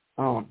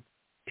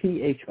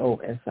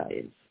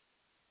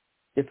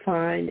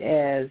 Defined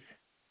as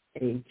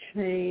a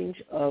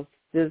change of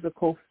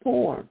physical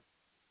form,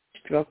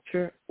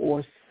 structure,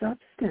 or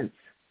substance,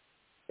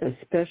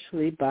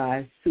 especially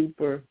by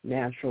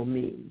supernatural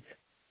means.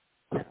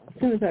 Now, as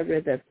soon as I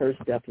read that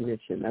first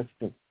definition, that's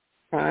the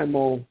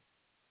primal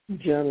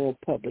general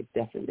public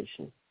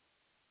definition.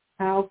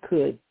 How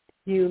could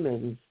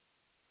humans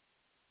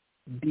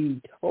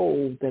be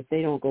told that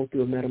they don't go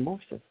through a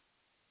metamorphosis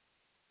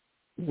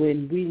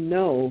when we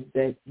know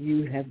that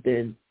you have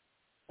been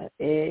an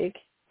egg,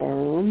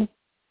 sperm,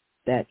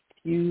 that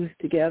fused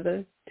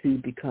together to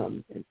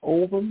become an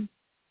ovum,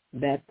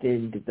 that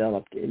then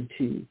developed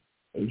into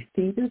a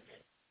fetus.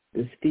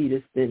 This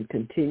fetus then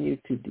continued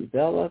to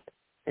develop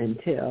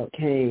until it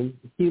became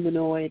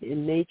humanoid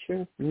in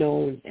nature,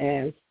 known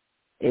as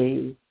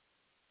a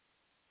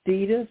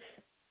fetus.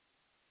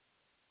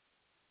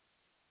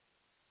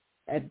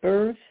 At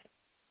birth,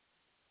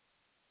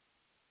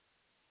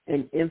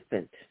 an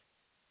infant.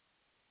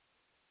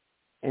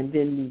 And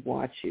then we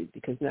watch you,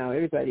 because now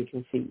everybody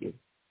can see you.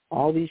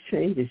 All these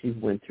changes you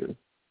went through.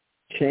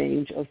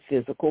 Change of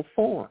physical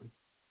form,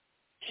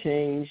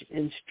 change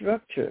in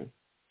structure,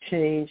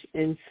 change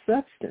in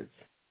substance,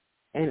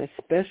 and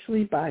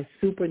especially by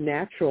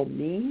supernatural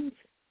means.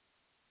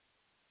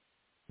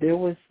 There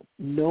was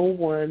no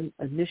one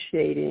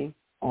initiating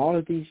all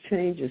of these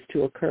changes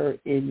to occur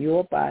in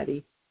your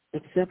body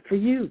except for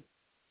you.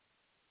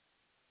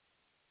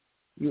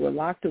 You were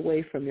locked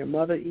away from your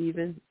mother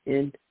even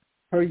in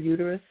her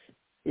uterus,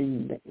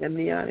 in the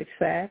amniotic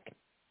sac.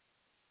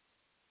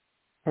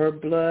 Her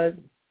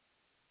blood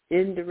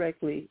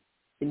indirectly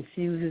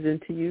infuses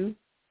into you,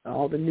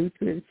 all the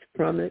nutrients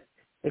from it,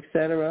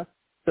 etc.,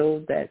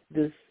 so that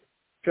this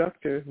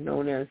structure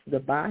known as the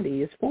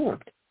body is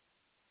formed.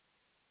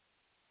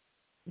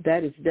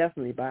 That is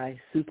definitely by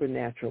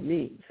supernatural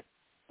means.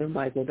 And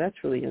Michael,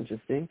 that's really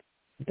interesting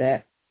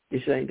that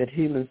you're saying that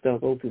humans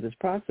don't go through this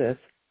process,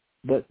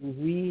 but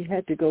we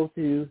had to go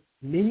through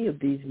many of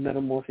these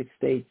metamorphic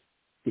states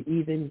to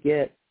even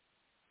get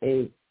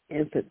an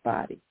infant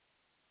body.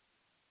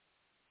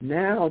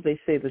 Now they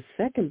say the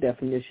second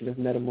definition of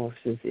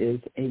metamorphosis is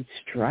a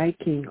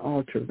striking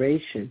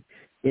alteration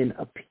in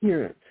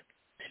appearance,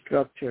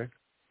 structure,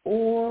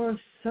 or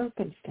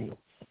circumstance.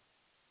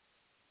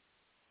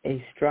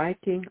 A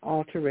striking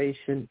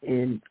alteration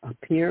in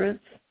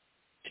appearance,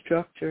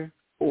 structure,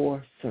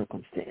 or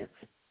circumstance.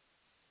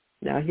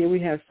 Now here we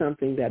have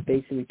something that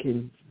basically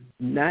can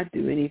not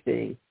do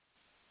anything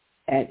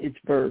at its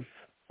birth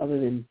other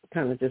than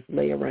kind of just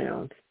lay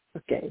around.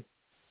 Okay.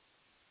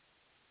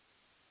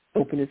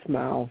 Open its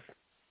mouth,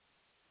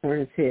 turn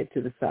its head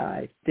to the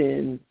side,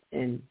 bend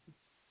and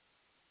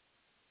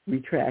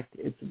retract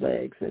its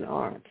legs and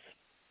arms.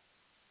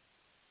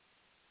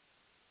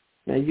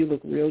 Now you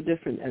look real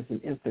different as an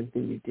infant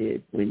than you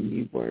did when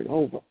you were an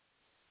ovum.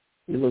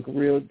 You look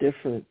real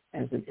different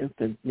as an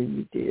infant than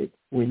you did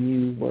when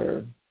you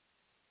were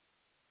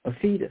a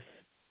fetus.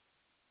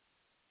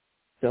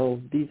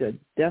 So these are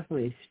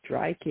definitely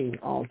striking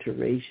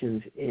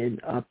alterations in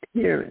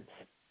appearance.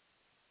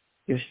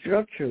 Your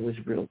structure was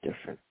real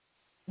different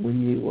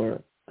when you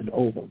were an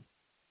ovum,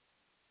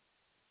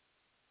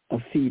 a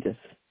fetus,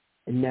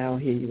 and now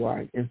here you are,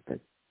 an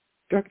infant.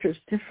 Structure is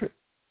different.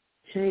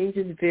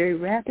 Changes very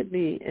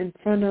rapidly in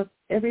front of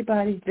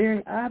everybody's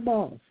very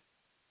eyeballs.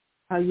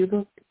 How you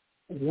look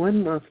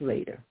 1 month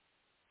later,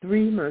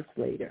 3 months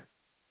later,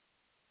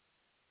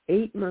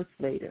 8 months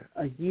later,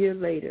 a year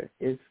later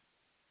is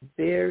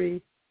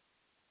very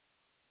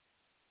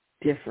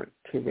different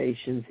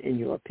alterations in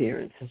your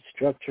appearance,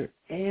 structure,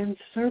 and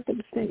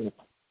circumstance.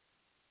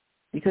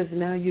 Because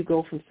now you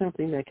go from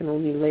something that can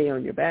only lay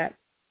on your back,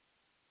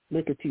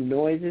 make a few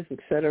noises,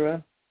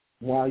 etc.,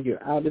 while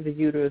you're out of the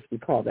uterus. We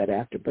call that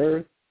after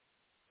birth.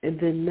 And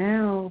then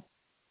now,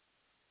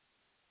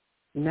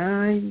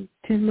 9,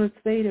 10 months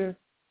later,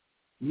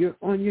 you're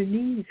on your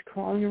knees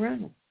crawling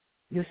around.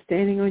 You're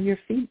standing on your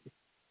feet,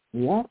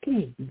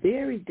 walking.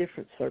 Very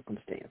different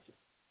circumstances.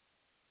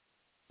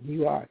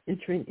 You are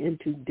entering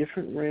into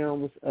different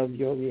realms of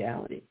your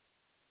reality.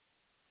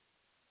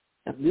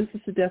 Now, this is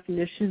the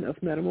definition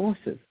of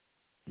metamorphosis.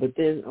 But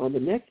then on the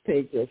next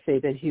page, they'll say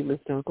that humans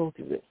don't go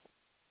through this.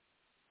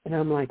 And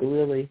I'm like,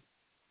 really?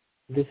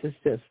 This is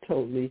just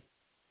totally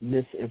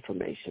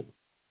misinformation.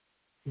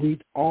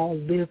 We've all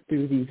lived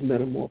through these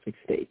metamorphic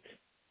states.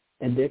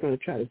 And they're going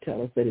to try to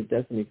tell us that it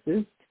doesn't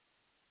exist.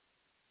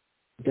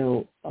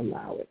 Don't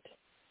allow it.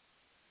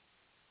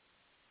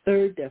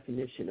 Third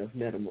definition of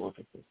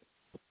metamorphosis.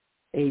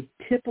 A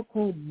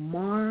typical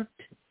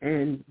marked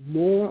and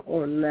more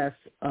or less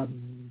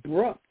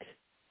abrupt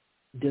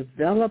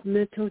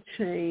developmental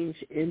change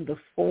in the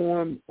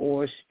form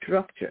or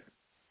structure,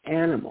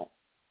 animal,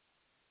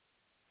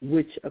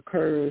 which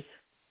occurs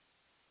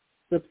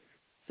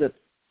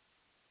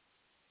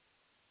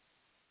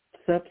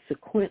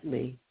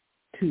subsequently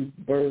to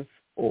birth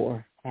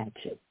or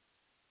hatching.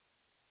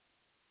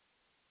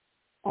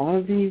 All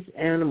of these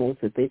animals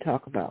that they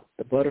talk about,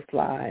 the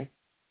butterfly,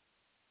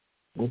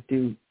 will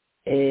do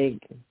egg,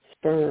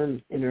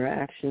 sperm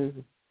interactions,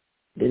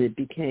 then it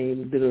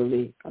became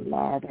literally a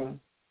larva,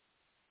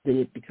 then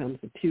it becomes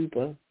a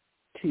pupa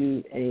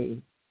to a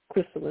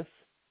chrysalis,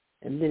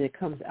 and then it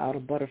comes out a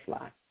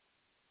butterfly.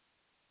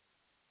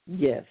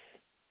 Yes.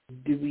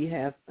 Do we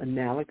have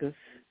analogous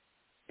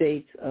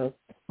states of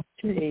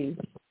change?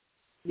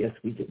 Yes,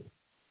 we do.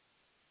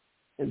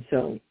 And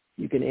so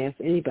you can ask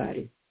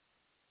anybody,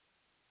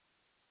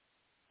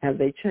 have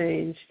they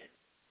changed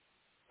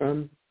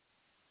from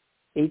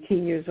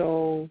 18 years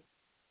old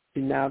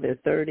to now they're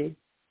 30?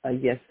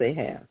 Yes, they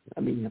have. I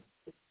mean,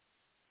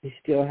 they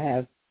still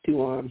have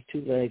 2 arms,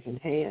 2 legs, and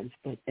hands,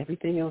 but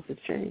everything else has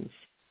changed.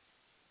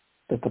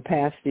 the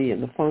capacity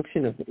and the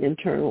function of the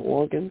internal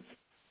organs,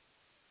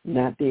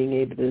 not being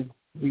able to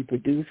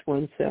reproduce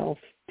oneself,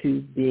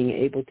 to being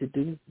able to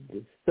do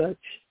such,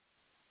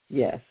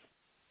 yes,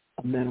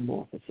 a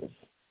metamorphosis.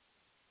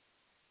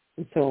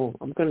 And so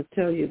I'm going to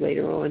tell you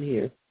later on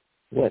here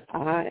what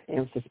I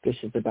am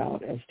suspicious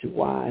about as to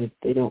why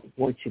they don't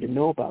want you to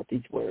know about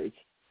these words,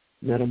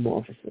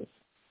 metamorphosis.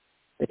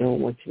 They don't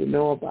want you to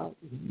know about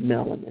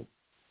melanin.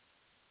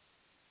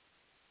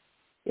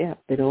 Yeah,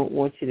 they don't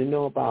want you to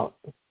know about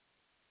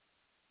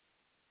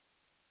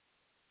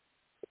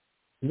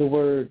the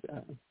word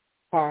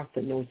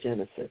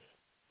parthenogenesis.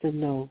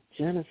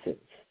 Phenogenesis.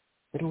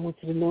 They don't want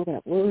you to know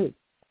that word.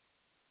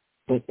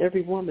 But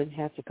every woman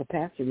has the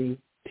capacity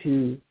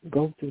to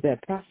go through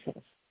that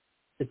process.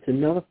 It's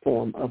another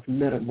form of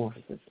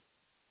metamorphosis.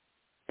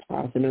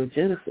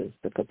 Parthenogenesis,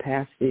 the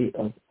capacity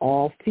of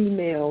all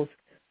females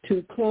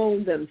to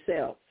clone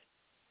themselves.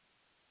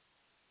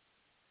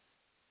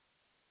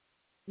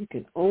 You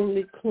can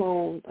only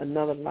clone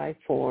another life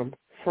form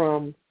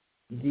from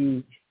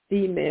the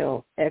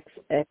female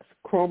XX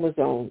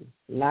chromosome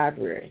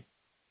library,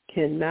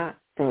 cannot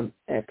from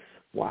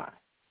XY.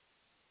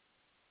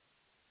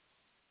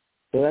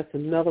 So that's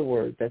another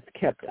word that's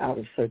kept out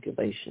of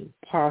circulation,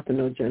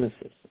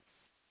 parthenogenesis.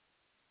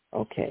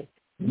 Okay,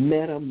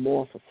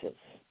 metamorphosis,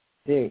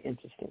 very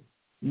interesting.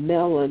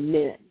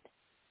 Melanin.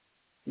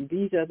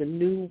 These are the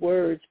new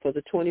words for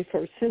the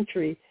 21st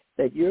century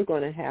that you're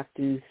going to have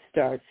to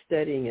start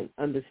studying and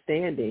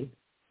understanding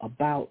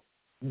about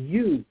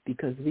you,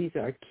 because these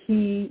are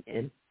key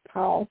and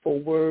powerful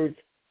words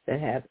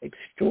that have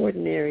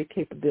extraordinary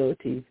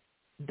capabilities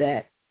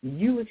that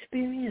you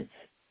experience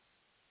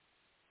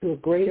to a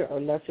greater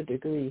or lesser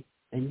degree,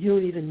 and you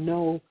don't even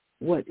know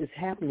what is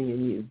happening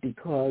in you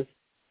because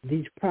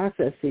these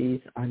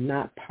processes are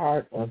not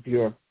part of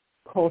your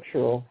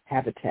cultural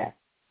habitat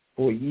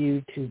for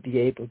you to be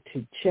able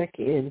to check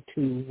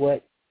into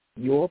what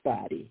your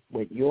body,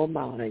 what your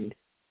mind,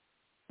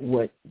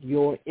 what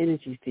your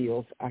energy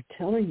fields are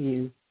telling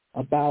you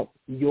about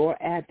your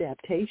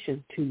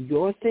adaptation to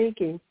your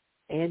thinking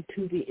and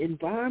to the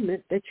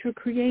environment that you're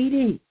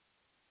creating.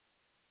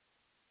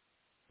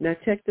 Now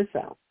check this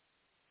out.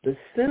 The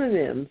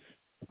synonyms,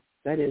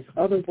 that is,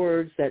 other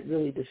words that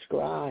really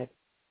describe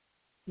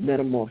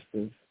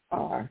metamorphosis,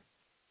 are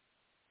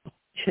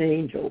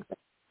changeover.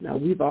 Now,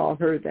 we've all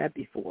heard that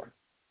before.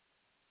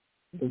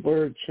 The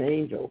word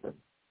changeover.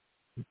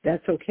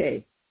 That's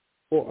okay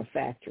for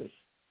factors.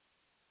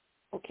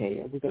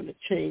 Okay, we're going to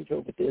change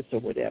over this or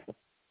whatever.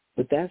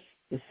 But that's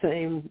the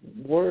same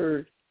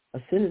word, a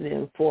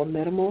synonym for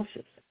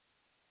metamorphosis,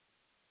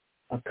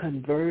 a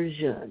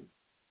conversion.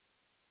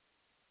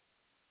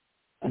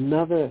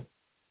 Another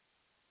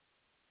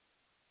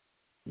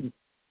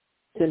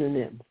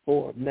synonym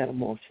for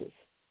metamorphosis,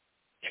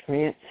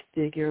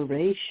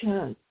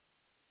 transfiguration.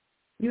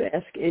 You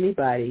ask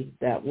anybody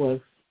that was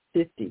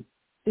 50,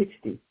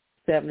 60,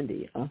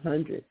 70,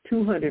 100,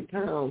 200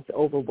 pounds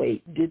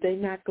overweight, did they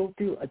not go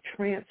through a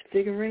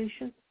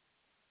transfiguration?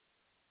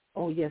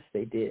 Oh, yes,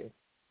 they did.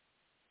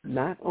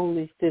 Not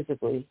only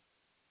physically,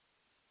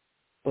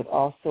 but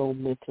also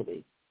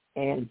mentally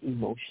and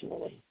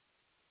emotionally.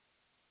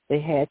 They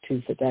had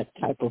to for that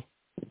type of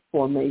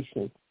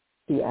formation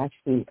to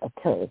actually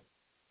occur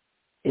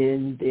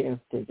in their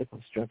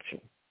physical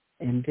structure.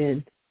 And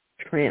then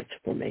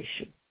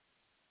transformation.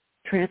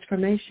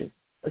 Transformation,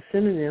 a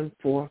synonym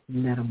for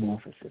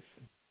metamorphosis.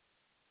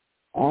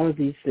 All of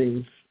these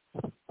things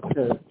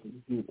occur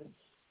in humans.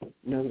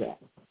 Know that.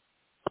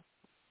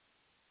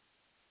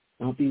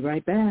 I'll be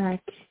right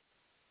back.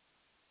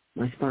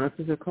 My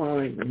sponsors are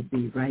calling. I'll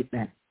be right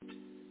back.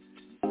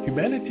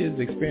 Humanity is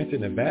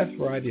experiencing a vast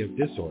variety of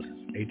disorders: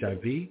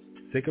 HIV,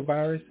 Zika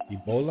virus,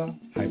 Ebola,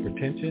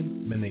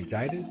 hypertension,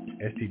 meningitis,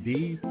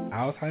 STDs,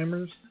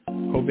 Alzheimer's,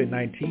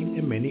 COVID-19,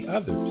 and many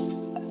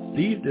others.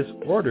 These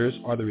disorders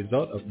are the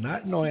result of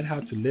not knowing how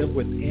to live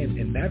within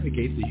and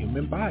navigate the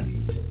human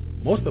body.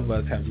 Most of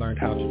us have learned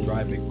how to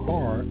drive a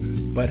car,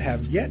 but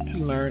have yet to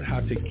learn how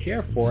to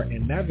care for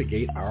and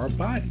navigate our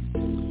body.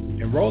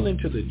 Enroll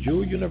into the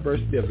J.E.W.E.L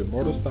University of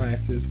Immortal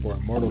Sciences for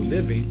Immortal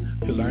Living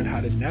to learn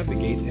how to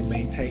navigate and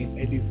maintain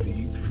a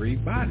disease-free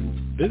body.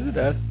 Visit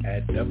us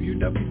at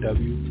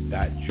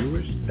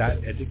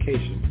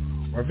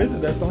www.jewish.education or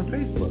visit us on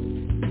Facebook.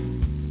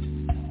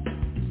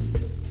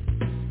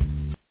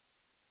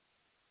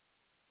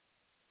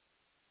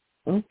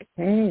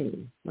 Okay.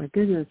 My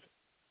goodness,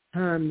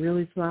 time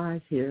really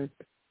flies here.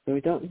 So we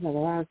don't have a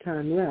lot of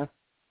time left,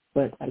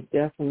 but I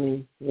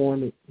definitely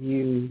wanted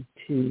you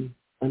to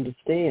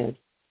understand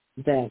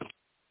that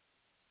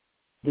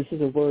this is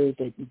a word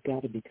that you've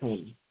got to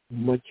become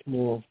much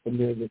more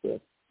familiar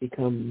with,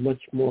 become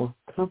much more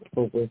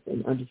comfortable with,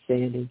 and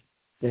understanding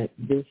that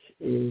this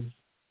is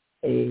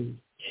a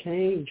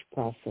change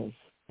process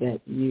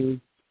that you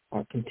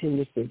are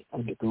continuously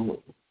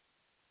undergoing.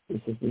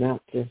 This is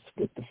not just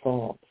with the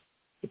frogs.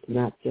 It's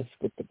not just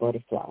with the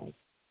butterflies.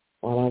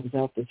 While I was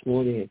out this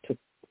morning, I took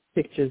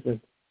pictures of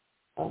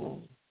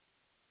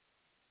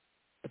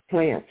the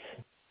plants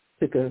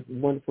took a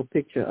wonderful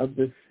picture of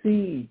the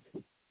seeds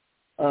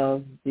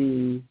of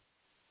the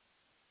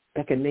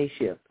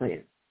echinacea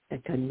plant.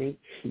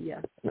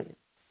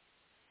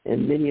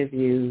 And many of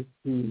you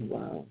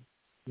who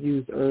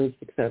use herbs,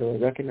 etc.,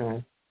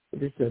 recognize that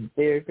this is a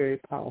very, very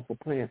powerful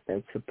plant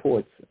that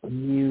supports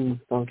immune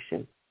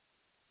function,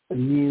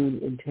 immune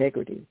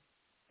integrity,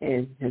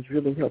 and has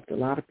really helped a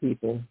lot of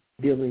people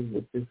dealing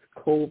with this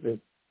COVID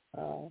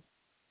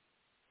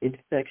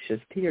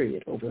infectious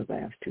period over the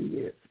last 2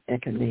 years,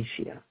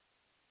 echinacea.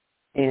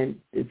 And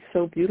it's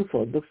so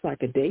beautiful. It looks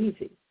like a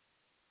daisy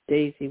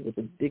with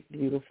a big,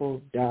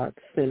 beautiful, dark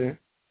center,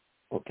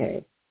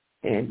 okay,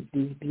 and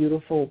these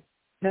beautiful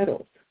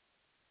petals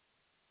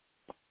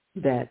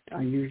that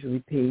are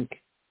usually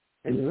pink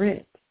and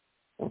red,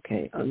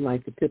 okay,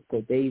 unlike the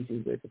typical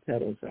daisy where the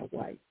petals are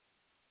white.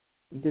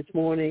 This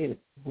morning,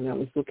 when I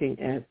was looking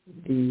at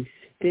the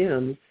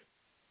stems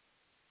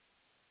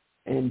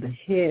and the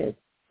head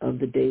of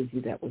the daisy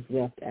that was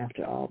left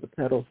after all the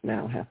petals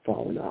now have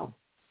fallen off,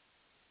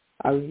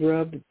 I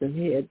rubbed the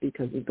head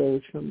because it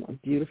goes from a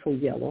beautiful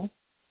yellow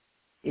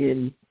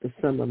in the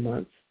summer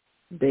months,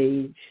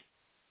 beige,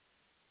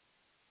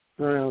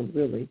 brown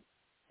really,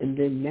 and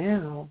then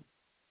now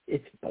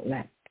it's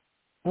black,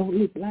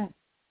 totally black,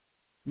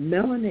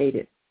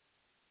 melanated.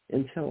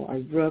 And so I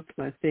rubbed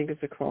my fingers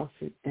across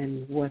it,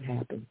 and what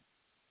happened?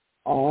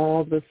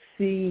 All the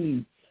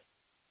seeds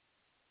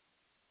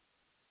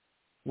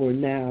were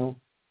now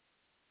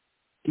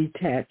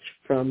detached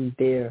from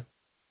their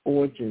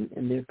origin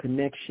and their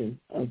connection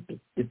of the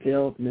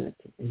development,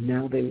 and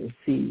now they were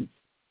seeds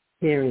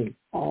carrying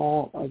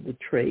all of the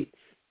traits,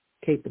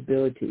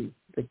 capabilities,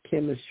 the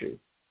chemistry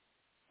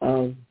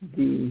of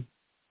the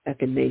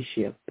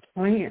echinacea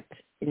plant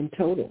in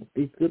total,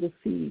 these little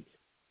seeds.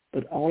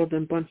 But all of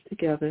them bunched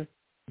together,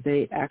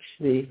 they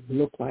actually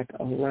look like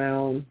a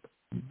round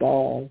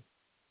ball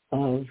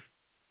of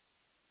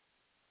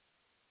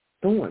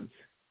thorns.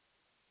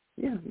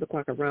 Yeah, look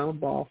like a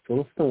round ball full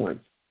of thorns.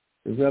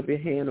 You rub your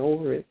hand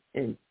over it,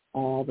 and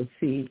all the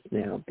seeds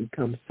now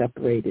become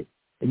separated.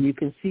 And you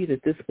can see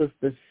that this was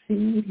the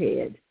seed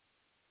head,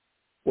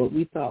 what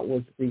we thought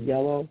was the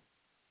yellow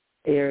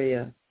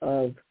area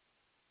of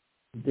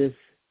this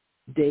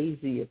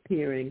daisy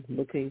appearing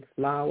looking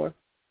flower.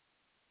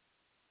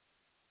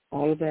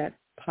 All of that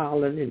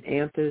pollen and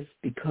anthers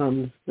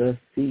becomes the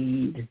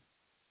seed.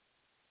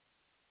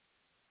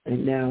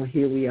 And now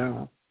here we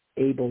are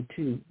able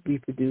to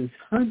reproduce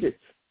hundreds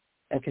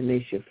of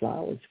echinacea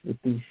flowers with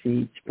these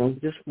seeds from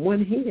just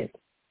one head,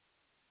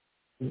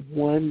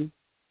 one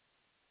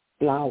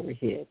flower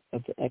head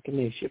of the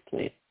echinacea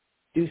plant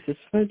produces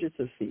hundreds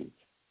of seeds.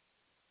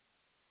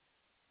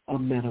 A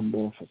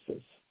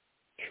metamorphosis.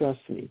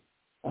 Trust me,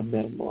 a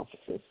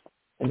metamorphosis.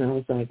 And I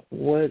was like,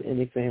 what an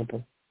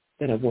example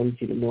that I wanted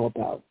you to know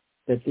about,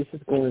 that this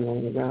is going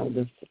on around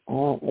us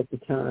all of the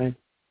time,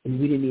 and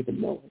we didn't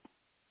even know it.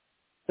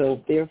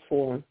 So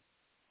therefore,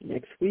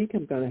 next week,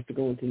 I'm going to have to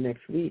go into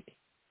next week,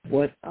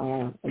 what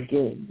are,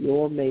 again,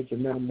 your major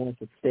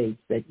metamorphic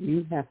states that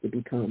you have to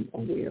become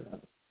aware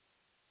of.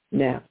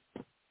 Now,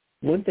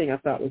 one thing I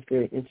thought was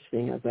very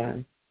interesting as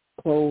I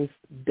closed,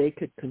 they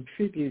could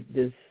contribute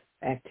this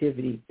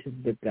activity to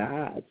the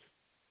gods,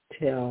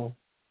 tell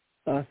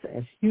us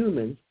as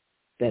humans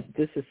that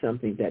this is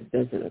something that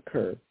doesn't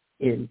occur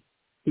in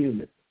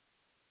humans.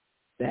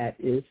 That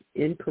is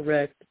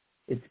incorrect,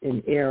 it's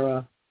in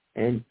error,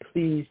 and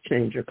please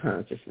change your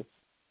consciousness.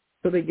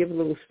 So they give a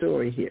little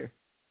story here.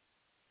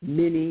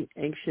 Many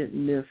ancient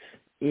myths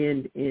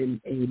end in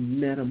a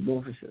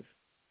metamorphosis.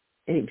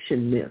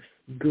 Ancient myths,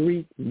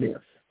 Greek myths,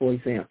 for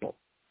example.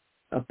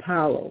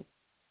 Apollo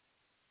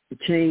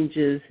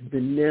changes the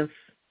nymph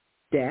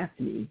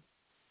Daphne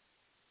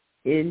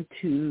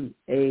into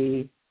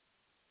a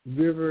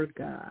river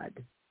god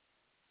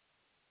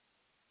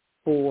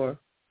to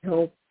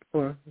help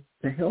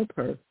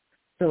her,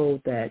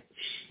 so that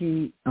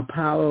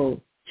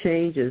Apollo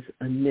changes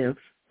a nymph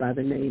by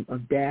the name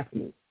of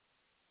Daphne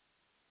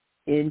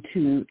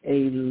into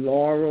a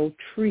laurel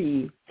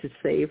tree to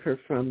save her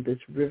from this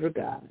river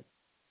god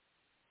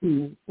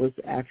who was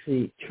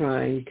actually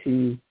trying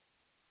to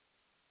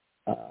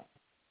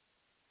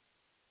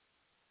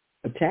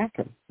attack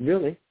her,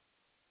 really.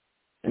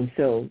 And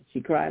so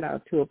she cried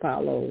out to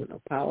Apollo, and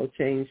Apollo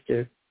changed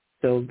her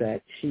so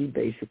that she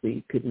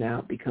basically could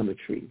now become a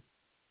tree,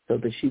 so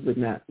that she would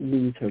not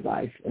lose her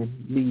life and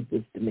leave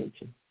this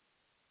dimension.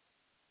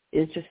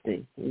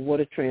 Interesting. What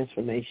a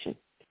transformation.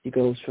 She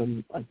goes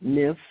from a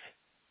nymph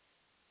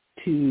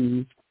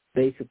to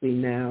basically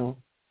now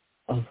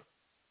a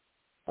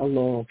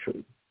laurel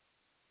tree.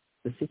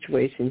 The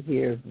situation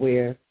here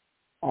where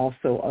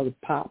also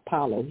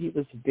Apollo, he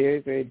was very,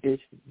 very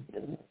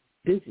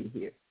busy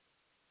here.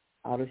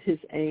 Out of his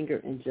anger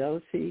and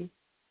jealousy,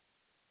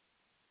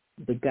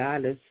 the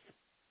goddess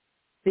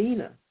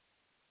Athena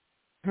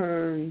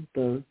turned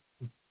the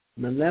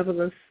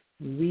malevolous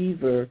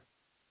weaver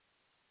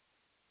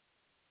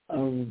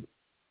of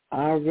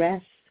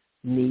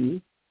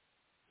Arachne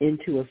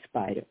into a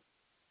spider.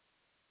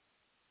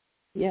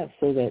 Yes,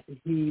 so that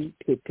he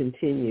could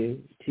continue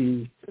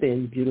to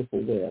spin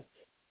beautiful webs.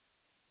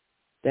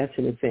 That's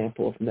an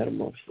example of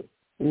metamorphosis.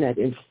 Isn't that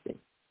interesting?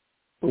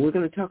 But we're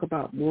going to talk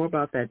more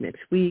about that next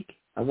week.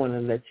 I want to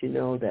let you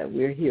know that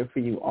we're here for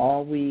you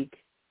all week.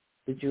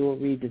 The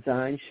Jewelry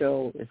Design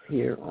Show is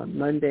here on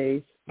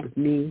Mondays with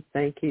me.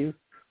 Thank you.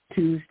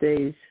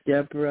 Tuesdays,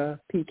 Deborah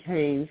P.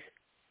 Haynes,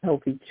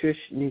 Healthy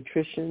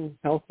Nutrition,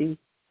 Healthy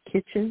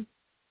Kitchen.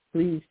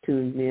 Please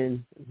tune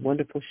in.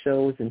 Wonderful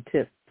shows and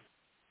tips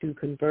to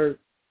convert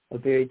a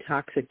very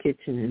toxic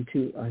kitchen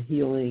into a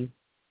healing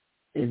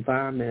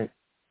environment,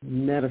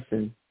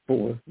 medicine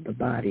for the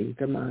body,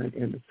 the mind,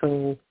 and the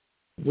soul.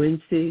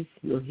 Wednesdays,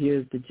 you'll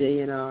hear the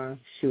J&R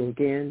show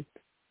again.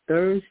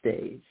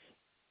 Thursdays,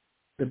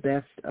 the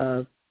best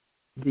of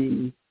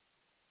the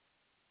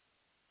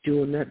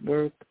J.E.W.E.L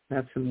Network.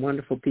 Have some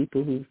wonderful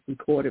people who've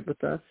recorded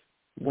with us,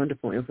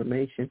 wonderful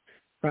information.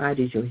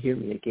 Fridays, you'll hear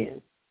me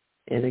again.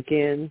 And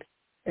again,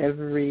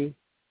 every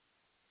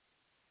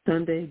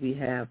Sunday, we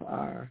have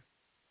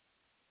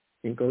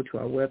and go to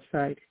our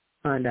website,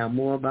 find out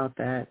more about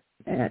that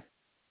at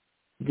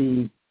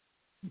the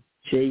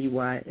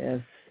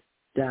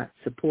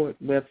J.E.W.E.L.support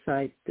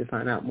website to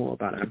find out more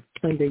about our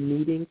Sunday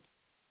meetings.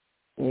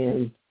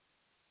 And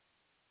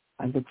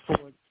I look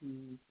forward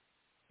to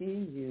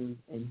seeing you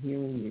and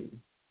hearing you.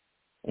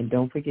 And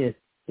don't forget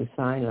to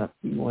sign up.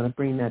 You want to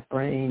bring that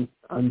brain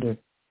under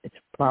its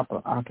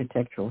proper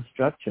architectural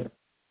structure.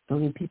 So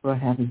many people are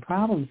having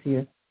problems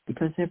here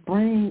because their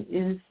brain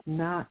is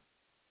not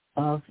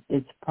of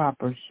its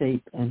proper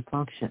shape and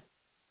function.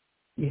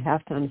 You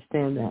have to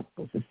understand that.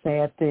 It's a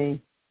sad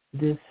thing.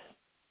 This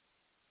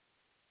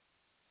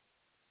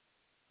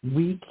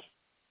week,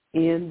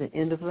 in the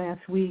end of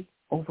last week,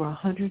 over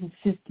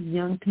 150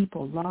 young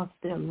people lost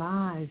their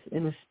lives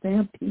in a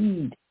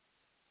stampede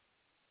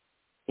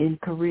in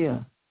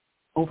Korea.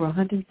 Over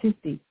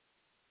 150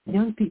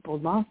 young people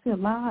lost their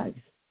lives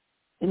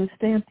in a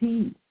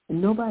stampede.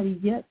 And nobody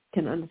yet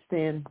can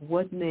understand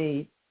what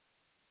made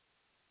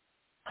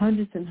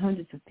hundreds and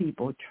hundreds of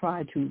people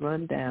try to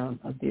run down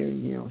a very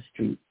narrow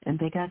street, and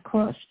they got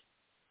crushed.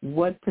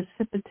 What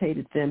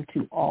precipitated them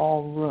to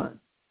all run?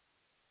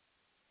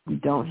 We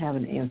don't have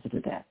an answer to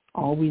that.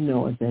 All we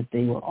know is that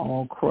they were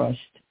all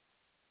crushed,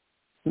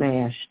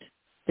 smashed,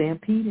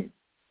 stampeded,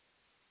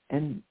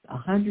 and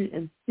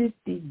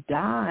 150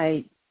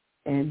 died,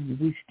 and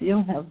we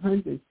still have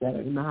hundreds that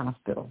are in the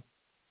hospital.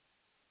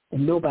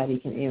 And nobody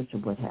can answer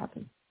what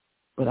happened.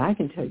 But I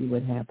can tell you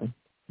what happened.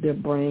 Their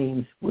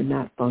brains were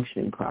not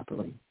functioning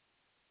properly.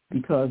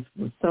 Because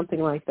with something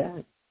like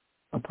that,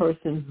 a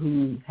person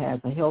who has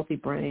a healthy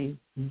brain,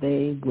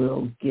 they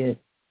will get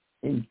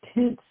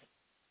intense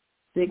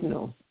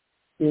signals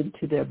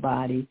into their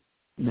body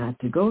not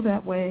to go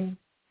that way.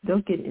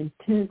 They'll get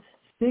intense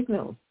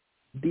signals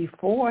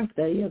before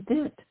the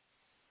event.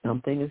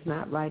 Something is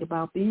not right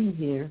about being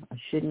here. I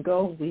shouldn't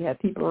go. We have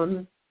people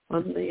on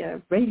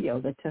the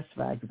radio that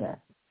testified to that.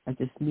 I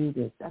just knew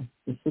that I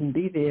just shouldn't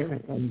be there,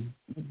 and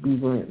we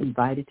were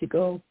invited to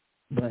go,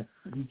 but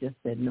we just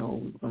said, no,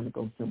 we're going to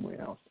go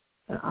somewhere else.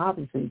 And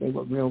obviously they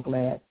were real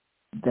glad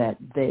that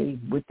they,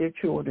 with their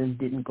children,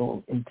 didn't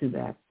go into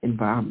that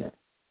environment.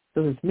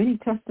 So there's many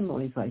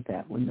testimonies like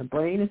that. When the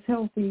brain is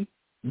healthy,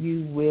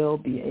 you will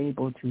be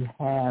able to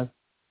have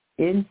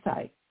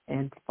insight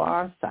and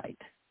farsight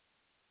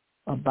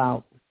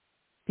about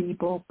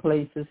people,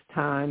 places,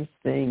 times,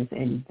 things,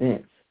 and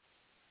events.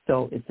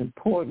 So it's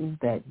important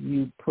that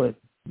you put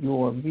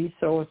your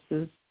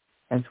resources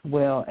as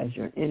well as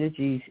your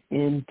energies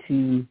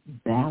into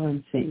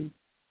balancing,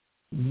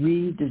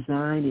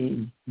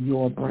 redesigning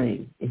your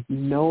brain. If you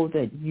know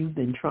that you've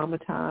been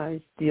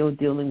traumatized, still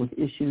dealing with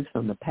issues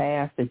from the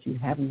past that you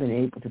haven't been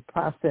able to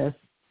process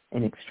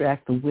and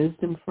extract the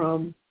wisdom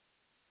from,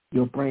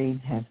 your brain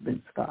has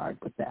been scarred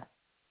with that.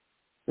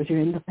 But you're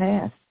in the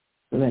past,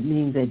 so that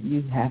means that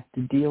you have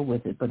to deal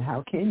with it. But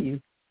how can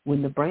you?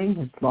 When the brain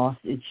has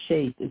lost its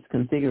shape, its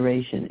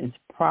configuration, its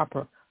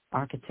proper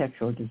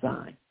architectural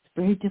design. It's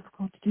very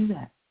difficult to do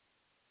that.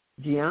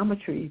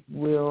 Geometry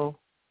will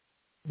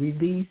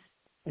release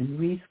and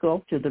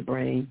resculpture the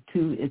brain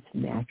to its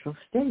natural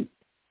state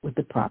with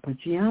the proper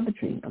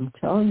geometry. I'm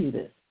telling you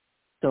this.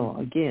 So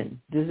again,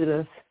 visit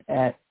us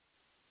at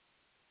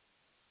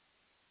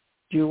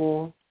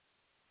J.E.W.E.L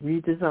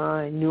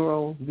Redesign,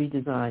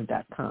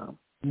 neuroredesign.com.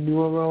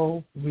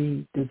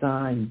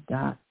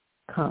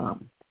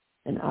 neuroredesign.com.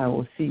 And I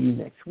will see you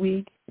next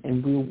week,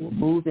 and we will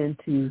move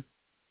into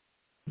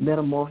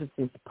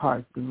Metamorphosis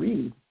Part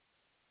 3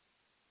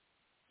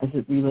 as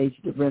it relates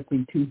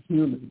directly to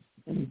humans.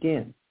 And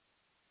again,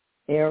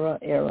 error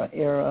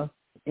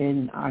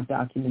in our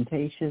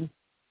documentation.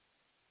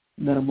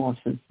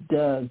 Metamorphosis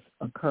does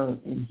occur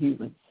in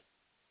humans.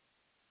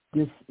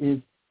 This is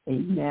a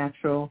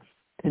natural,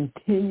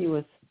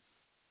 continuous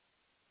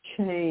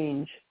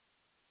change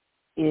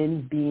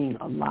in being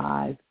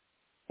alive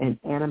and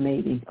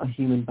animating a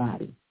human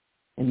body.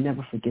 And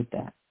never forget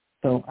that.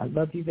 So I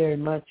love you very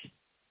much.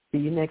 See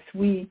you next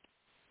week,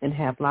 and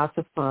have lots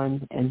of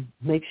fun, and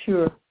make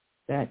sure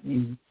that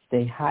you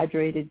stay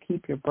hydrated,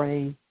 keep your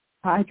brain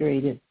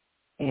hydrated,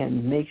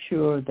 and make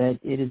sure that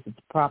it is its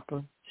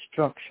proper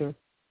structure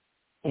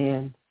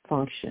and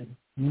function.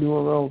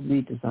 Neuro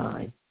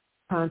redesign.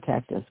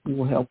 Contact us. We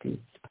will help you.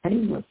 It's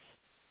painless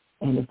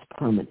and it's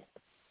permanent.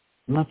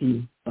 Love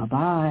you.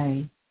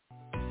 Bye-bye.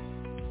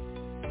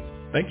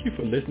 Thank you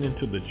for listening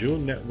to the J.E.W.E.L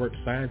Network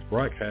Science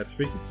Broadcast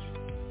Frequency.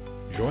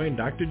 Join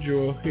Dr.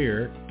 J.E.W.E.L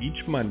here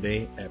each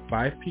Monday at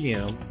 5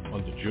 p.m.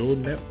 on the J.E.W.E.L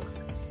Network,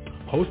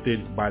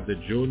 hosted by the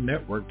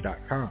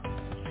JewelNetwork.com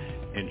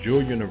and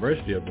J.E.W.E.L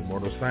University of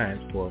Immortal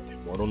Science for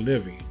Immortal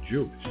Living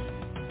Jewish.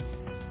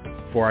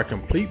 For our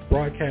complete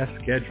broadcast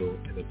schedule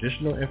and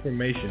additional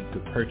information to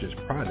purchase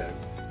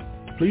products,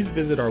 please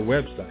visit our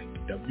website,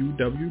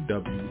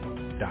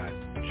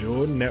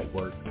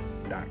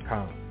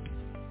 www.JewelNetwork.com.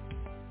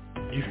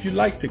 If you'd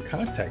like to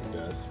contact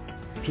us,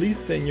 please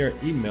send your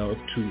emails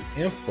to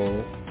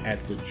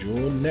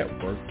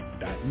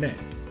info@thejewelnetwork.net.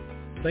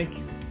 Thank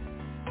you.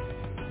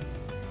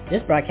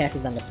 This broadcast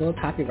is under full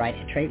copyright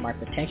and trademark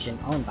protection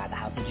owned by the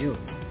House of J.E.W.E.L.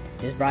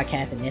 This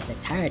broadcast in its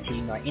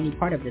entirety nor any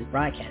part of this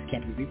broadcast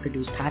can be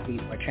reproduced,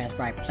 copied, or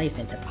transcribed, placed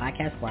into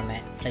podcast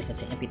format, placed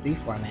into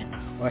MP3 format,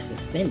 or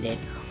suspended,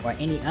 or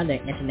any other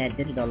internet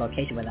digital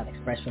location without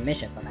express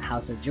permission from the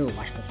House of J.E.W.E.L,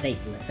 Washington State,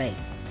 USA.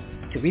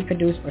 To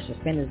reproduce or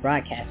suspend this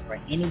broadcast or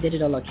any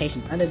digital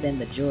location other than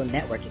the J.E.W.E.L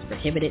Network is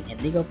prohibited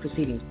and legal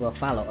proceedings will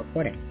follow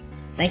accordingly.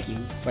 Thank you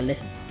for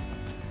listening.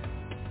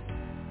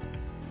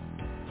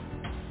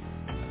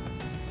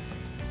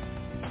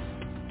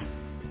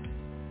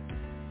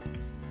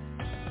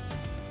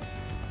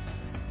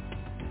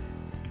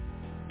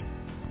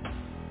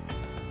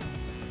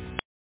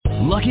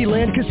 Lucky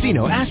Land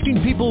Casino,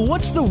 asking people,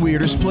 what's the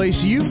weirdest place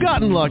you've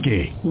gotten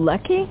lucky?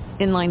 Lucky?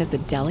 In line at the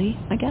deli,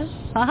 I guess?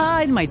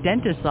 Aha, in my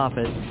dentist's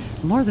office.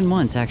 More than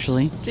once,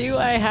 actually. Do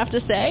I have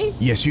to say?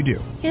 Yes, you do.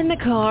 In the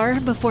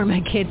car before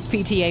my kids'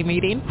 PTA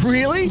meeting.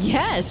 Really?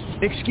 Yes.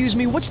 Excuse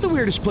me, what's the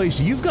weirdest place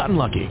you've gotten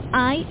lucky?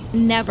 I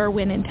never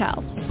win and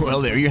tell.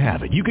 Well, there you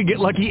have it. You can get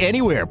lucky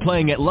anywhere,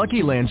 playing at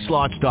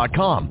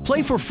LuckyLandSlots.com.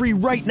 Play for free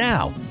right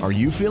now. Are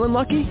you feeling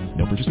lucky?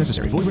 No purchase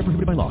necessary. Void where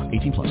prohibited by law.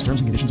 18+.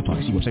 Terms and conditions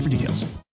apply. See website for details.